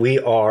that we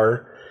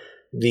are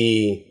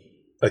the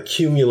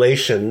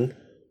accumulation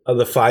of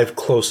the 5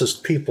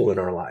 closest people in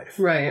our life.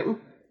 Right.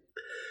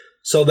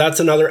 So that's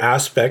another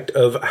aspect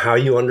of how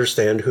you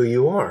understand who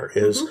you are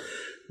is,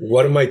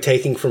 what am I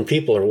taking from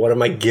people, or what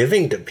am I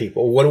giving to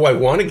people? What do I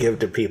want to give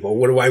to people?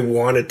 What do I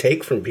want to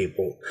take from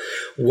people?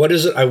 What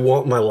is it I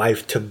want my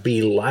life to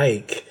be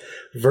like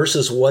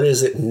versus what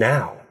is it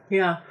now?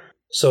 Yeah.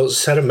 So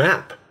set a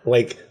map.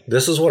 Like,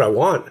 this is what I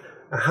want.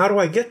 How do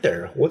I get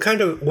there? What kind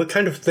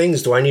of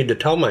things do I need to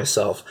tell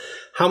myself?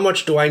 How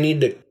much do I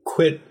need to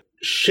quit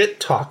shit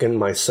talking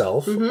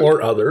myself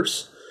or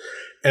others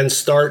and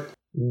start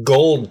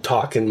gold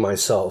talking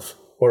myself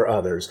or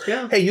others?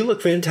 Yeah. Hey, you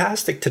look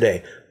fantastic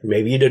today.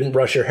 Maybe you didn't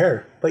brush your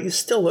hair, but you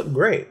still look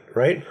great,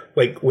 right?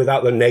 Like,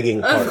 without the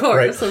negging part, of course,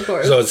 right? Of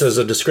course. So it says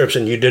a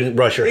description, you didn't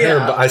brush your hair,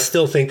 but I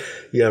still think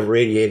you have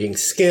radiating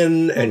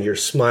skin and your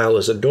smile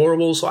is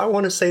adorable. So I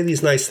want to say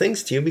these nice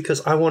things to you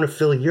because I want to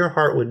fill your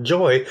heart with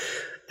joy,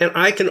 and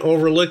I can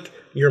overlook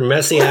your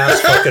messy ass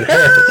fucking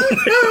hair.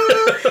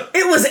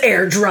 It was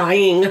air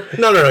drying.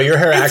 No. Your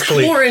hair it's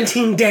actually...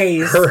 quarantine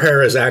days. Her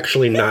hair is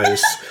actually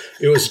nice.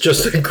 It was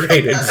just a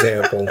great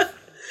example.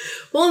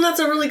 Well, and that's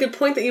a really good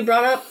point that you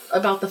brought up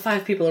about the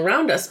 5 people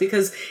around us,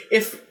 because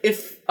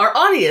if our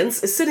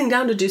audience is sitting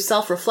down to do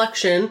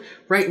self-reflection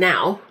right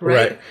now,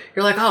 right?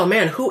 You're like, oh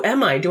man, who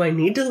am I? Do I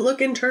need to look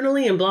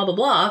internally and blah, blah,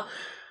 blah?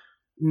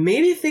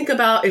 maybe think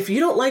about if you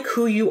don't like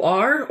who you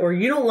are or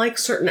you don't like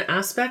certain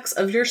aspects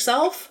of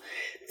yourself,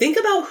 think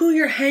about who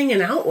you're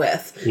hanging out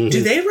with. Mm-hmm.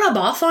 Do they rub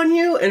off on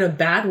you in a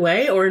bad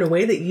way or in a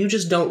way that you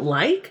just don't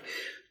like?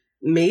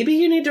 Maybe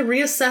you need to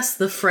reassess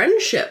the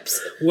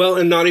friendships. Well,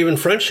 and not even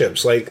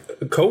friendships,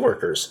 like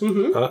coworkers.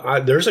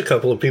 Mm-hmm. There's a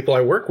couple of people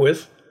I work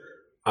with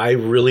I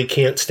really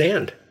can't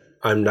stand.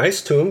 I'm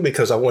nice to them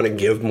because I want to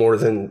give more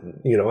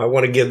than, I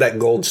want to give that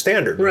gold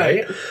standard,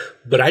 right?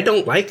 But I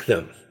don't like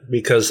them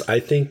because I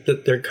think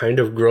that they're kind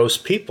of gross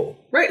people.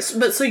 Right,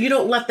 but so you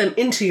don't let them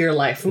into your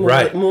life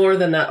more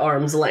than that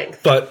arm's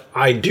length. But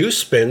I do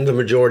spend the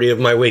majority of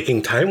my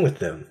waking time with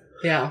them.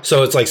 Yeah.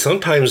 So it's like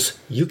sometimes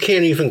you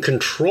can't even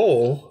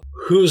control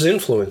who's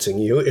influencing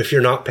you if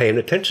you're not paying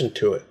attention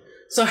to it.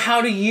 So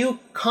how do you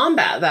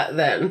combat that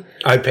then?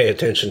 I pay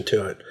attention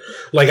to it.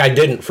 Like I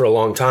didn't for a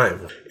long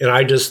time. And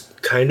I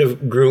just kind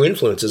of grew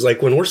influences.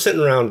 Like when we're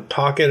sitting around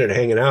talking and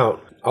hanging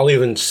out, I'll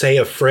even say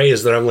a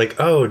phrase that I'm like,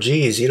 oh,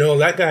 geez,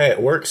 that guy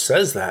at work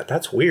says that.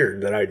 That's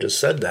weird that I just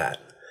said that.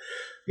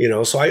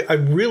 So I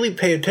really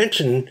pay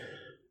attention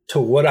to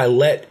what I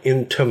let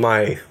into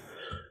my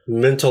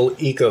mental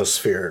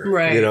ecosphere,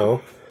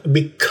 right.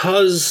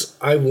 Because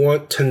I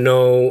want to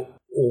know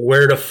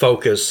where to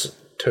focus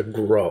to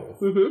grow.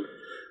 Mm-hmm.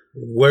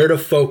 Where to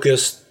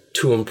focus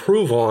to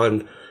improve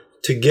on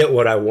to get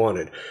what I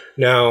wanted.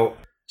 Now,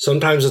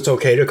 sometimes it's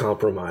okay to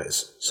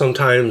compromise.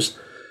 Sometimes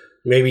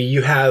maybe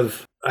you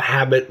have a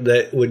habit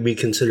that would be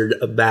considered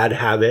a bad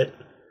habit,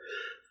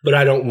 but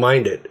I don't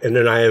mind it. And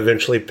then I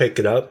eventually pick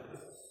it up.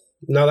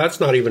 No,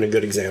 that's not even a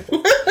good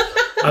example.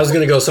 I was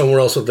going to go somewhere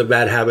else with the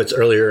bad habits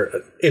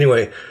earlier.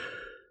 Anyway,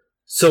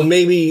 so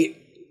maybe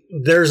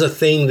there's a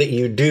thing that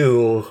you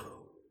do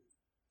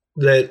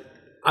that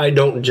I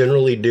don't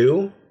generally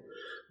do,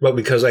 but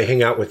because I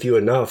hang out with you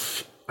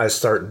enough, I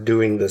start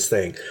doing this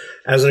thing.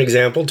 As an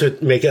example, to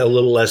make it a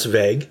little less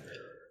vague,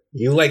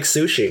 you like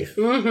sushi.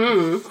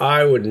 Mm-hmm.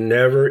 I would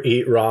never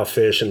eat raw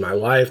fish in my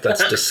life.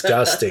 That's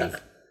disgusting.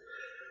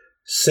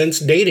 Since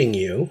dating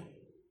you,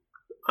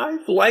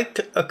 I've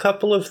liked a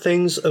couple of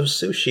things of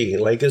sushi,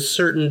 like a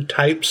certain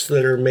types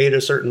that are made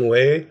a certain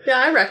way. Yeah,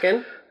 I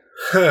reckon.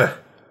 Huh.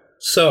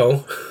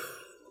 So,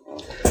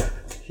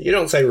 you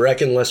don't say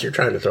reckon unless you're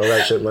trying to throw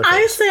that shit in my face.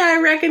 I say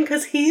I reckon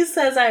because he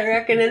says I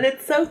reckon, and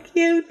it's so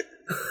cute.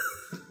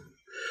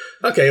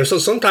 Okay, so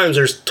sometimes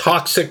there's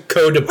toxic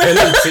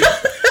codependency.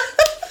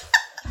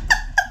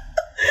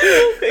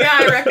 Yeah,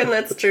 I reckon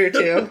that's true,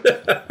 too.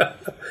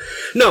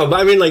 No, but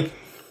I mean, like,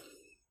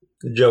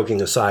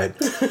 joking aside,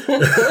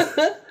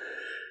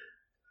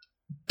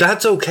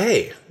 that's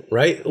okay,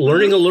 right?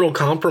 Learning a little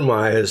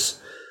compromise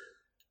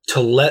to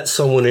let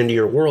someone into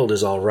your world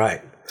is all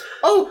right.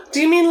 Oh,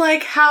 do you mean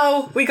like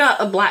how we got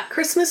a black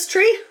Christmas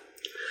tree?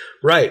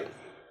 Right.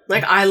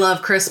 Like I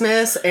love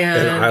Christmas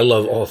and I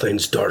love all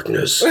things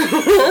darkness.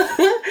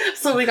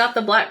 So we got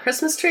the black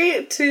Christmas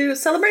tree to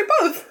celebrate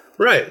both.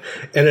 Right.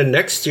 And then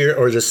next year,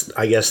 or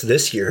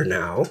this year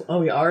now. Oh,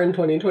 we are in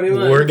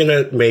 2021. We're going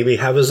to maybe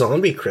have a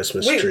zombie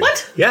Christmas tree. Wait,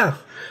 what? Yeah.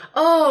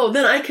 Oh,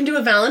 then I can do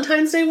a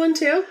Valentine's Day one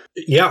too?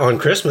 Yeah, on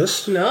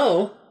Christmas.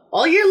 No.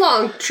 All year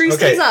long. Tree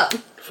stays up.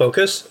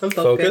 Focus. I'm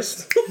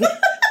focused.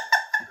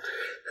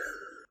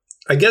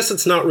 I guess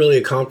it's not really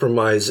a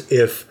compromise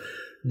if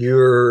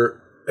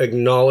you're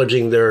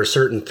acknowledging there are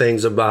certain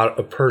things about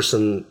a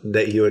person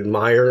that you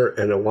admire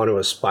and want to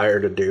aspire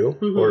to do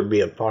or be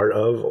a part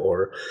of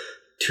or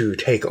to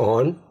take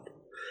on.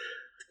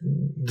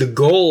 The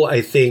goal,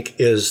 I think,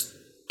 is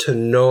to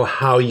know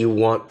how you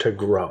want to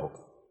grow.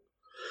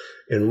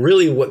 And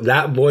really what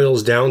that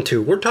boils down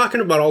to, we're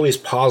talking about all these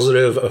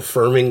positive,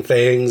 affirming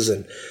things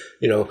and,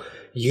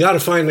 you got to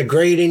find the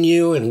great in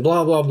you and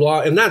blah, blah,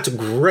 blah. And that's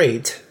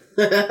great.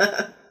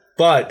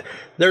 But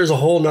there's a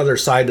whole nother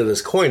side to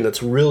this coin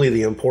that's really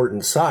the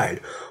important side.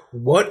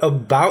 What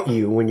about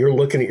you when you're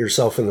looking at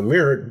yourself in the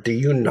mirror do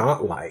you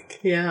not like?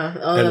 Yeah.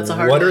 Oh, and that's a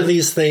hard what one. are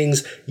these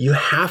things? You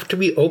have to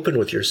be open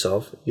with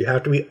yourself. You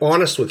have to be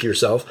honest with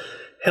yourself.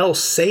 Hell,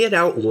 say it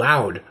out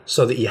loud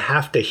so that you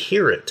have to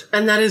hear it.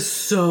 And that is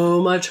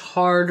so much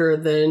harder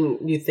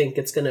than you think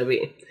it's going to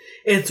be.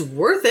 It's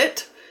worth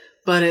it.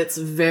 But it's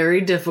very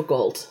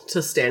difficult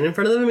to stand in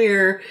front of the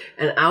mirror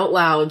and out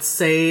loud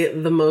say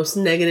the most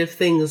negative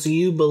things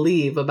you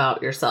believe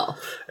about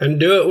yourself. And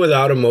do it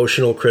without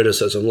emotional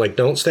criticism. Like,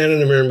 don't stand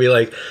in the mirror and be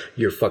like,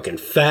 you're fucking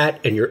fat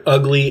and you're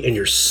ugly and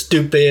you're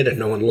stupid and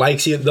no one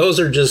likes you. Those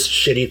are just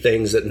shitty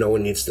things that no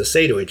one needs to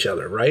say to each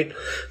other, right?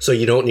 So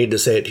you don't need to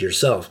say it to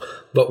yourself.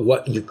 But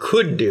what you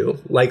could do,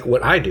 like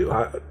what I do,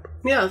 I'm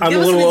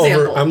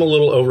a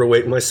little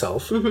overweight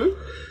myself. Mm-hmm.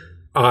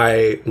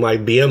 My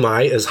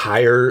BMI is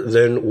higher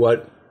than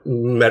what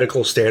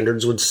medical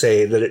standards would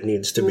say that it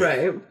needs to be.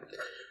 Right.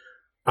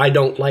 I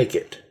don't like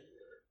it.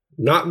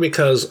 Not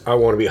because I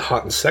want to be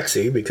hot and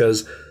sexy,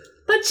 because...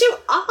 But you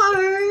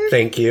are!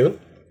 Thank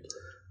you.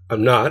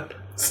 I'm not.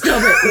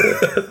 Stop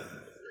it!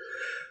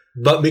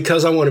 But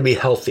because I want to be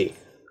healthy.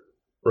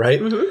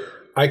 Right? Mm-hmm.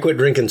 I quit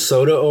drinking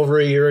soda over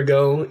a year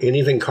ago.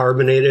 Anything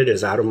carbonated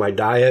is out of my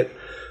diet.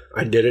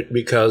 I did it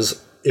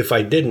because if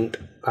I didn't,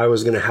 I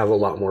was going to have a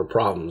lot more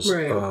problems.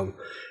 Right.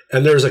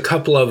 And there's a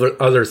couple of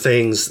other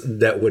things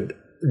that would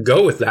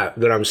go with that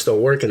I'm still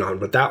working on.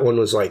 But that one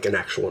was like an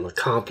actual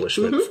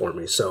accomplishment for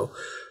me. So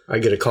I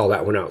get to call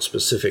that one out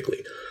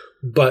specifically.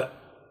 But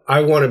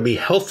I want to be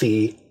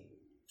healthy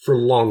for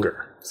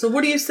longer. So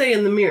what do you say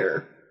in the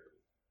mirror?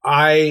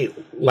 I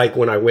like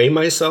when I weigh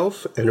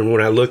myself and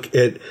when I look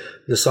at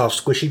the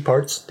soft, squishy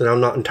parts that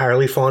I'm not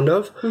entirely fond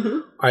of,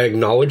 I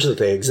acknowledge that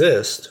they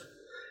exist.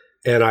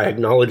 And I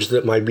acknowledge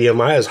that my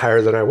BMI is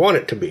higher than I want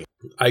it to be.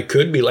 I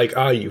could be like,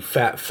 you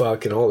fat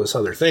fuck and all this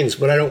other things,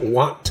 but I don't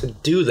want to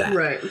do that.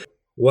 Right.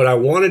 What I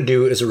want to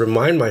do is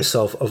remind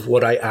myself of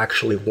what I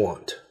actually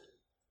want.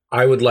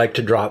 I would like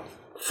to drop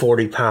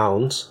 40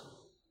 pounds,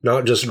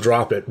 not just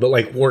drop it, but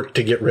like work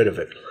to get rid of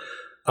it.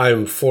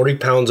 I'm 40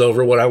 pounds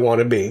over what I want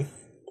to be,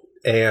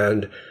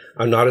 and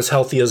I'm not as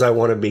healthy as I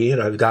want to be,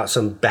 and I've got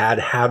some bad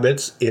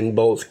habits in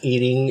both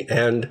eating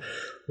and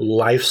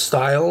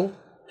lifestyle,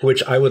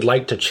 which I would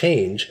like to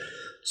change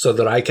so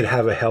that I can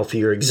have a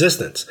healthier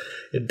existence.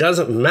 It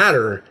doesn't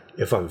matter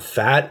if I'm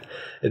fat.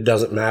 It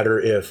doesn't matter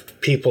if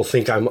people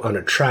think I'm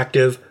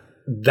unattractive.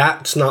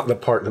 That's not the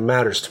part that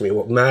matters to me.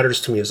 What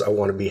matters to me is I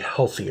want to be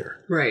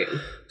healthier. Right.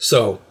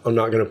 So I'm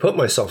not going to put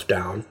myself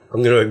down.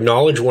 I'm going to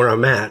acknowledge where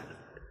I'm at,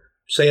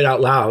 say it out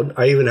loud.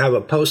 I even have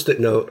a Post-it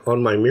note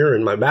on my mirror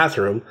in my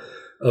bathroom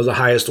of the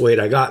highest weight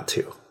I got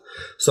to.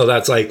 So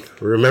that's like,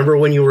 remember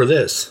when you were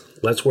this?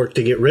 Let's work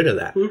to get rid of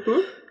that.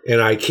 And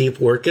I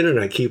keep working and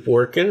I keep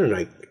working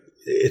and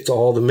it's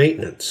all the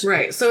maintenance.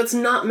 Right. So it's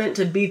not meant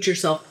to beat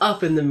yourself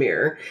up in the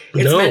mirror.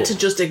 It's No. meant to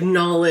just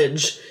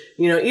acknowledge,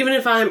 even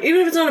if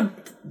it's not a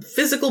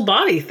physical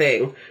body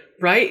thing,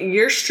 right?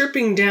 You're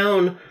stripping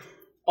down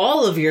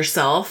all of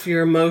yourself,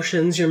 your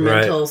emotions, your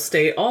mental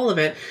state, all of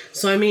it.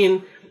 So,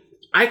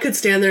 I could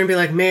stand there and be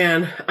like,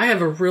 man, I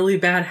have a really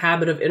bad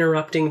habit of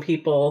interrupting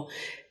people.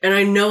 And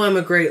I know I'm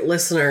a great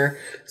listener.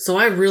 So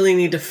I really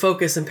need to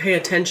focus and pay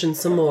attention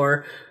some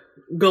more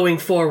going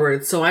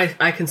forward so I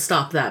can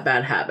stop that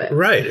bad habit.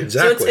 Right,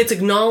 exactly. So it's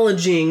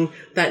acknowledging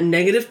that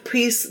negative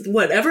piece,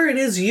 whatever it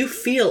is you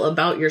feel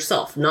about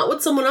yourself, not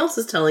what someone else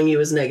is telling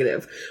you is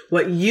negative,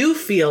 what you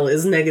feel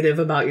is negative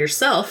about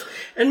yourself,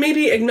 and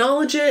maybe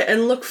acknowledge it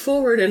and look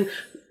forward and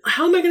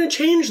how am I going to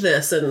change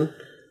this and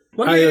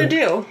what am I going to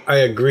do? I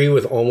agree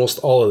with almost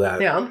all of that.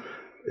 Yeah.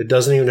 It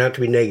doesn't even have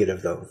to be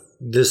negative, though.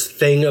 This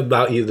thing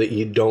about you that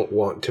you don't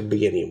want to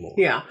be anymore.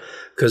 Yeah.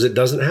 Because it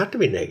doesn't have to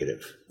be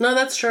negative. No,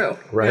 that's true.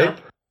 Right? Yeah.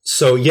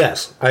 So,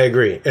 yes, I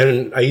agree.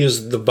 And I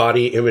use the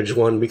body image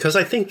one because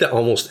I think that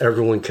almost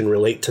everyone can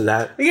relate to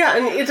that. Yeah,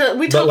 and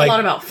we talk a lot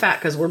about fat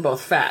because we're both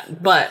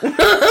fat, but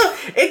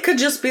it could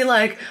just be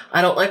like,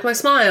 I don't like my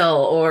smile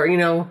or,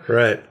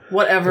 right,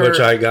 whatever. Which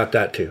I got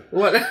that too.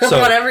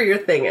 Whatever your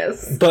thing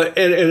is. But,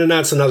 and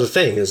that's another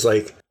thing is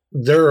like,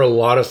 there are a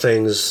lot of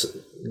things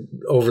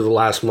over the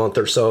last month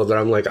or so that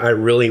I'm like, I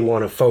really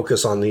want to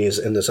focus on these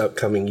in this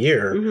upcoming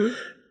year.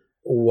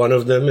 One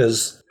of them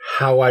is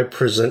how I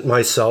present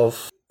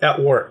myself at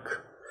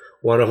work.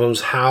 One of them's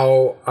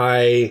how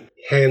I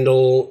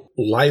handle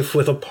life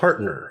with a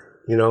partner.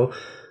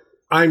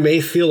 I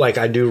may feel like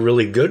I do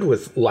really good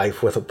with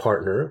life with a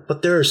partner,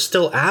 but there are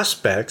still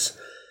aspects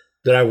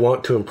that I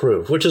want to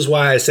improve, which is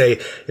why I say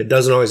it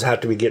doesn't always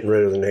have to be getting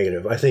rid of the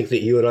negative. I think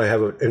that you and I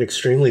have an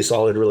extremely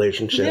solid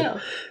relationship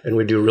and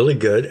we do really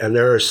good. And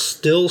there are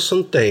still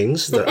some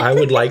things that I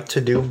would like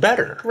to do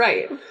better.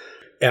 Right.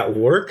 At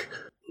work,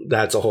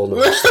 that's a whole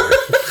nother story.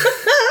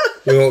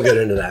 We won't get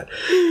into that.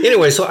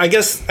 Anyway, so I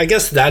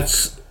guess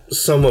that's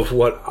some of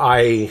what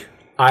I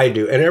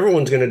do. And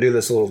everyone's going to do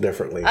this a little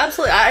differently.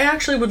 Absolutely. I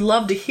actually would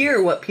love to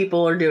hear what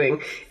people are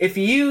doing. If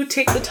you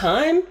take the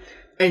time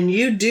and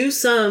you do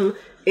some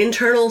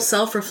internal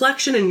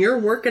self-reflection and you're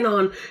working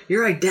on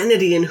your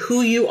identity and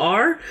who you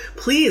are,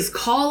 please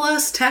call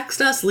us,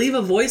 text us, leave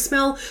a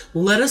voicemail.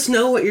 Let us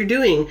know what you're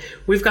doing.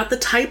 We've got the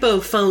Typo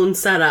phone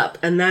set up,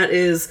 and that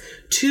is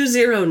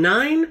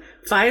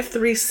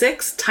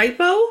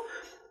 209-536-TYPO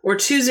or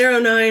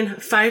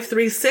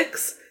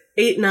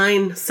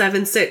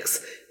 209-536-8976.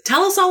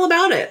 Tell us all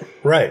about it.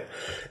 Right.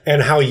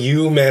 And how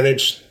you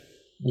manage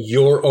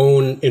your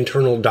own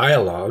internal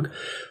dialogue,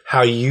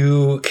 how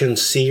you can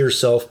see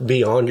yourself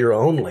beyond your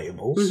own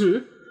labels.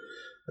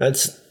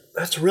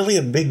 That's really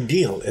a big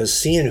deal, is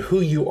seeing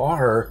who you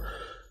are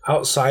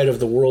outside of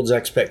the world's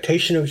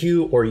expectation of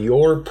you or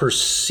your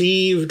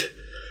perceived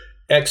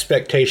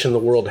expectation the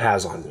world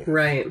has on you.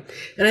 Right.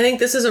 And I think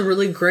this is a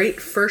really great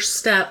first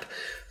step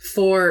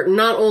for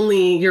not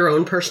only your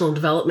own personal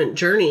development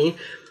journey,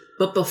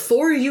 but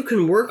before you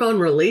can work on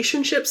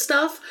relationship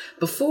stuff,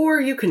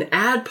 before you can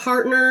add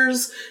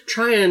partners,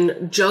 try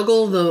and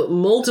juggle the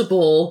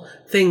multiple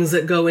things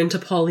that go into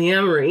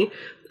polyamory,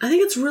 I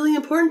think it's really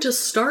important to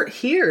start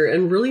here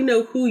and really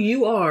know who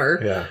you are,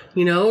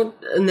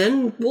 and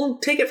then we'll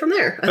take it from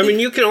there. I mean,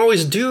 you can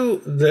always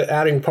do the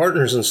adding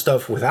partners and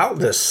stuff without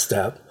this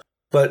step,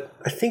 but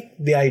I think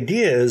the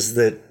idea is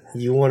that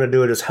you want to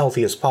do it as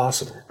healthy as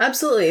possible.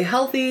 Absolutely.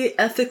 Healthy,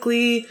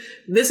 ethically.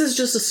 This is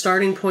just a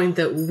starting point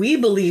that we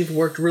believe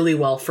worked really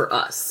well for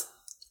us.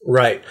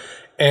 Right.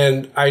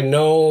 And I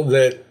know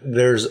that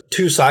there's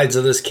two sides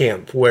of this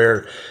camp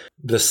where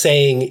the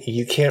saying,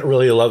 you can't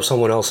really love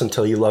someone else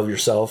until you love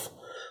yourself.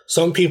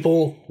 Some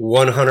people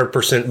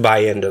 100% buy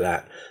into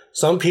that.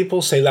 Some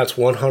people say that's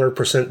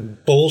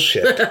 100%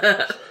 bullshit.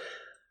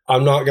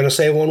 I'm not going to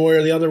say one way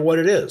or the other what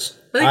it is.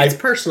 I think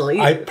it's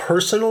personal. I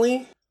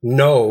personally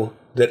know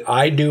that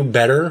I do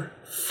better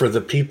for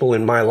the people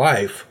in my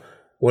life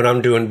when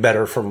I'm doing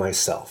better for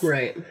myself.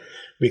 Right.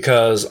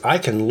 Because I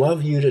can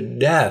love you to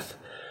death,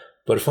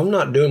 but if I'm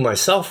not doing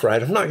myself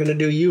right, I'm not going to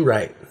do you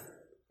right.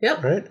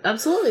 Yep. Right?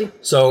 Absolutely.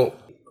 So,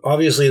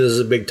 obviously, this is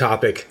a big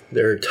topic.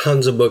 There are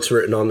tons of books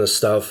written on this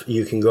stuff.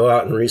 You can go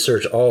out and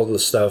research all the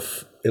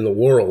stuff in the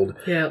world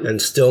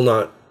and still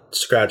not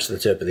scratch the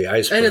tip of the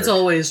iceberg. And it's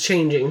always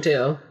changing,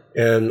 too.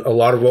 And a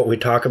lot of what we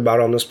talk about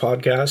on this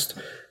podcast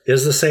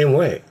is the same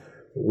way.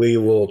 We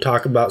will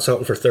talk about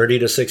something for 30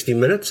 to 60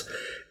 minutes,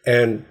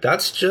 and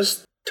that's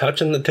just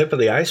touching the tip of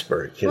the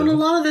iceberg. Well, a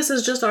lot of this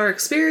is just our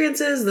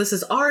experiences. This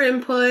is our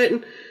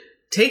input.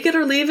 Take it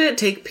or leave it.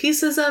 Take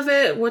pieces of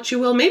it, what you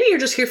will. Maybe you're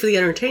just here for the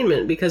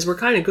entertainment because we're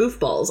kind of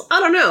goofballs. I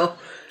don't know.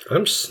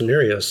 I'm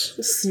snerious.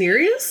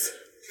 Snerious?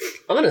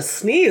 I'm going to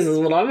sneeze is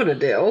what I'm going to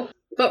do.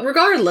 But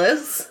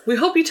regardless, we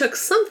hope you took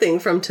something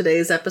from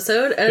today's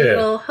episode and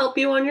it'll help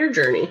you on your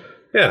journey.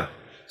 Yeah.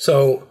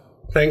 So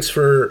thanks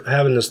for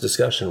having this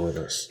discussion with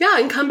us. Yeah,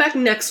 and come back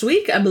next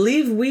week. I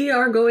believe we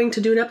are going to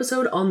do an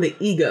episode on the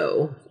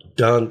ego.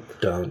 Dun,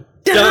 dun,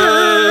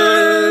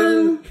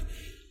 dun!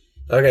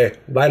 Okay,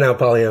 bye now,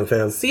 Polyam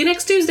fam. See you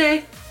next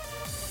Tuesday.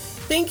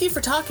 Thank you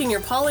for talking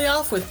your poly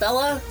off with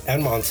Bella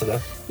and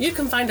Monsita. You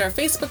can find our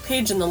Facebook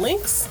page in the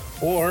links.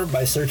 Or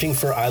by searching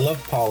for I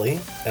Love Poly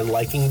and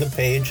liking the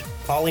page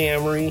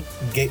Polyamory,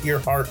 Get Your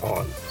Heart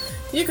On.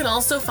 You can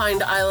also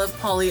find I Love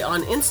Poly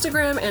on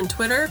Instagram and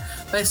Twitter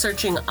by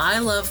searching I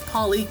Love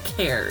Poly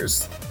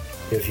Cares.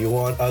 If you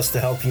want us to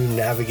help you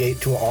navigate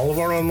to all of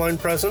our online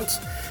presence,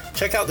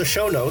 check out the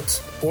show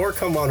notes or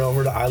come on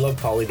over to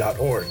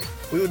ilovepoly.org.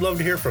 We would love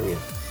to hear from you.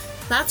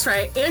 That's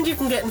right, and you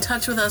can get in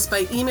touch with us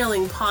by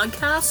emailing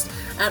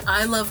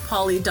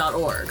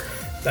podcast@ilovepoly.org.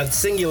 That's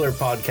singular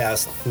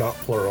podcast, not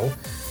plural.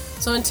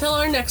 So until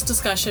our next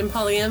discussion,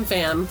 Polyam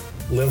fam,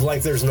 live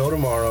like there's no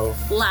tomorrow.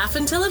 Laugh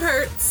until it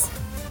hurts.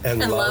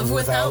 And love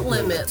without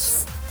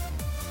limits.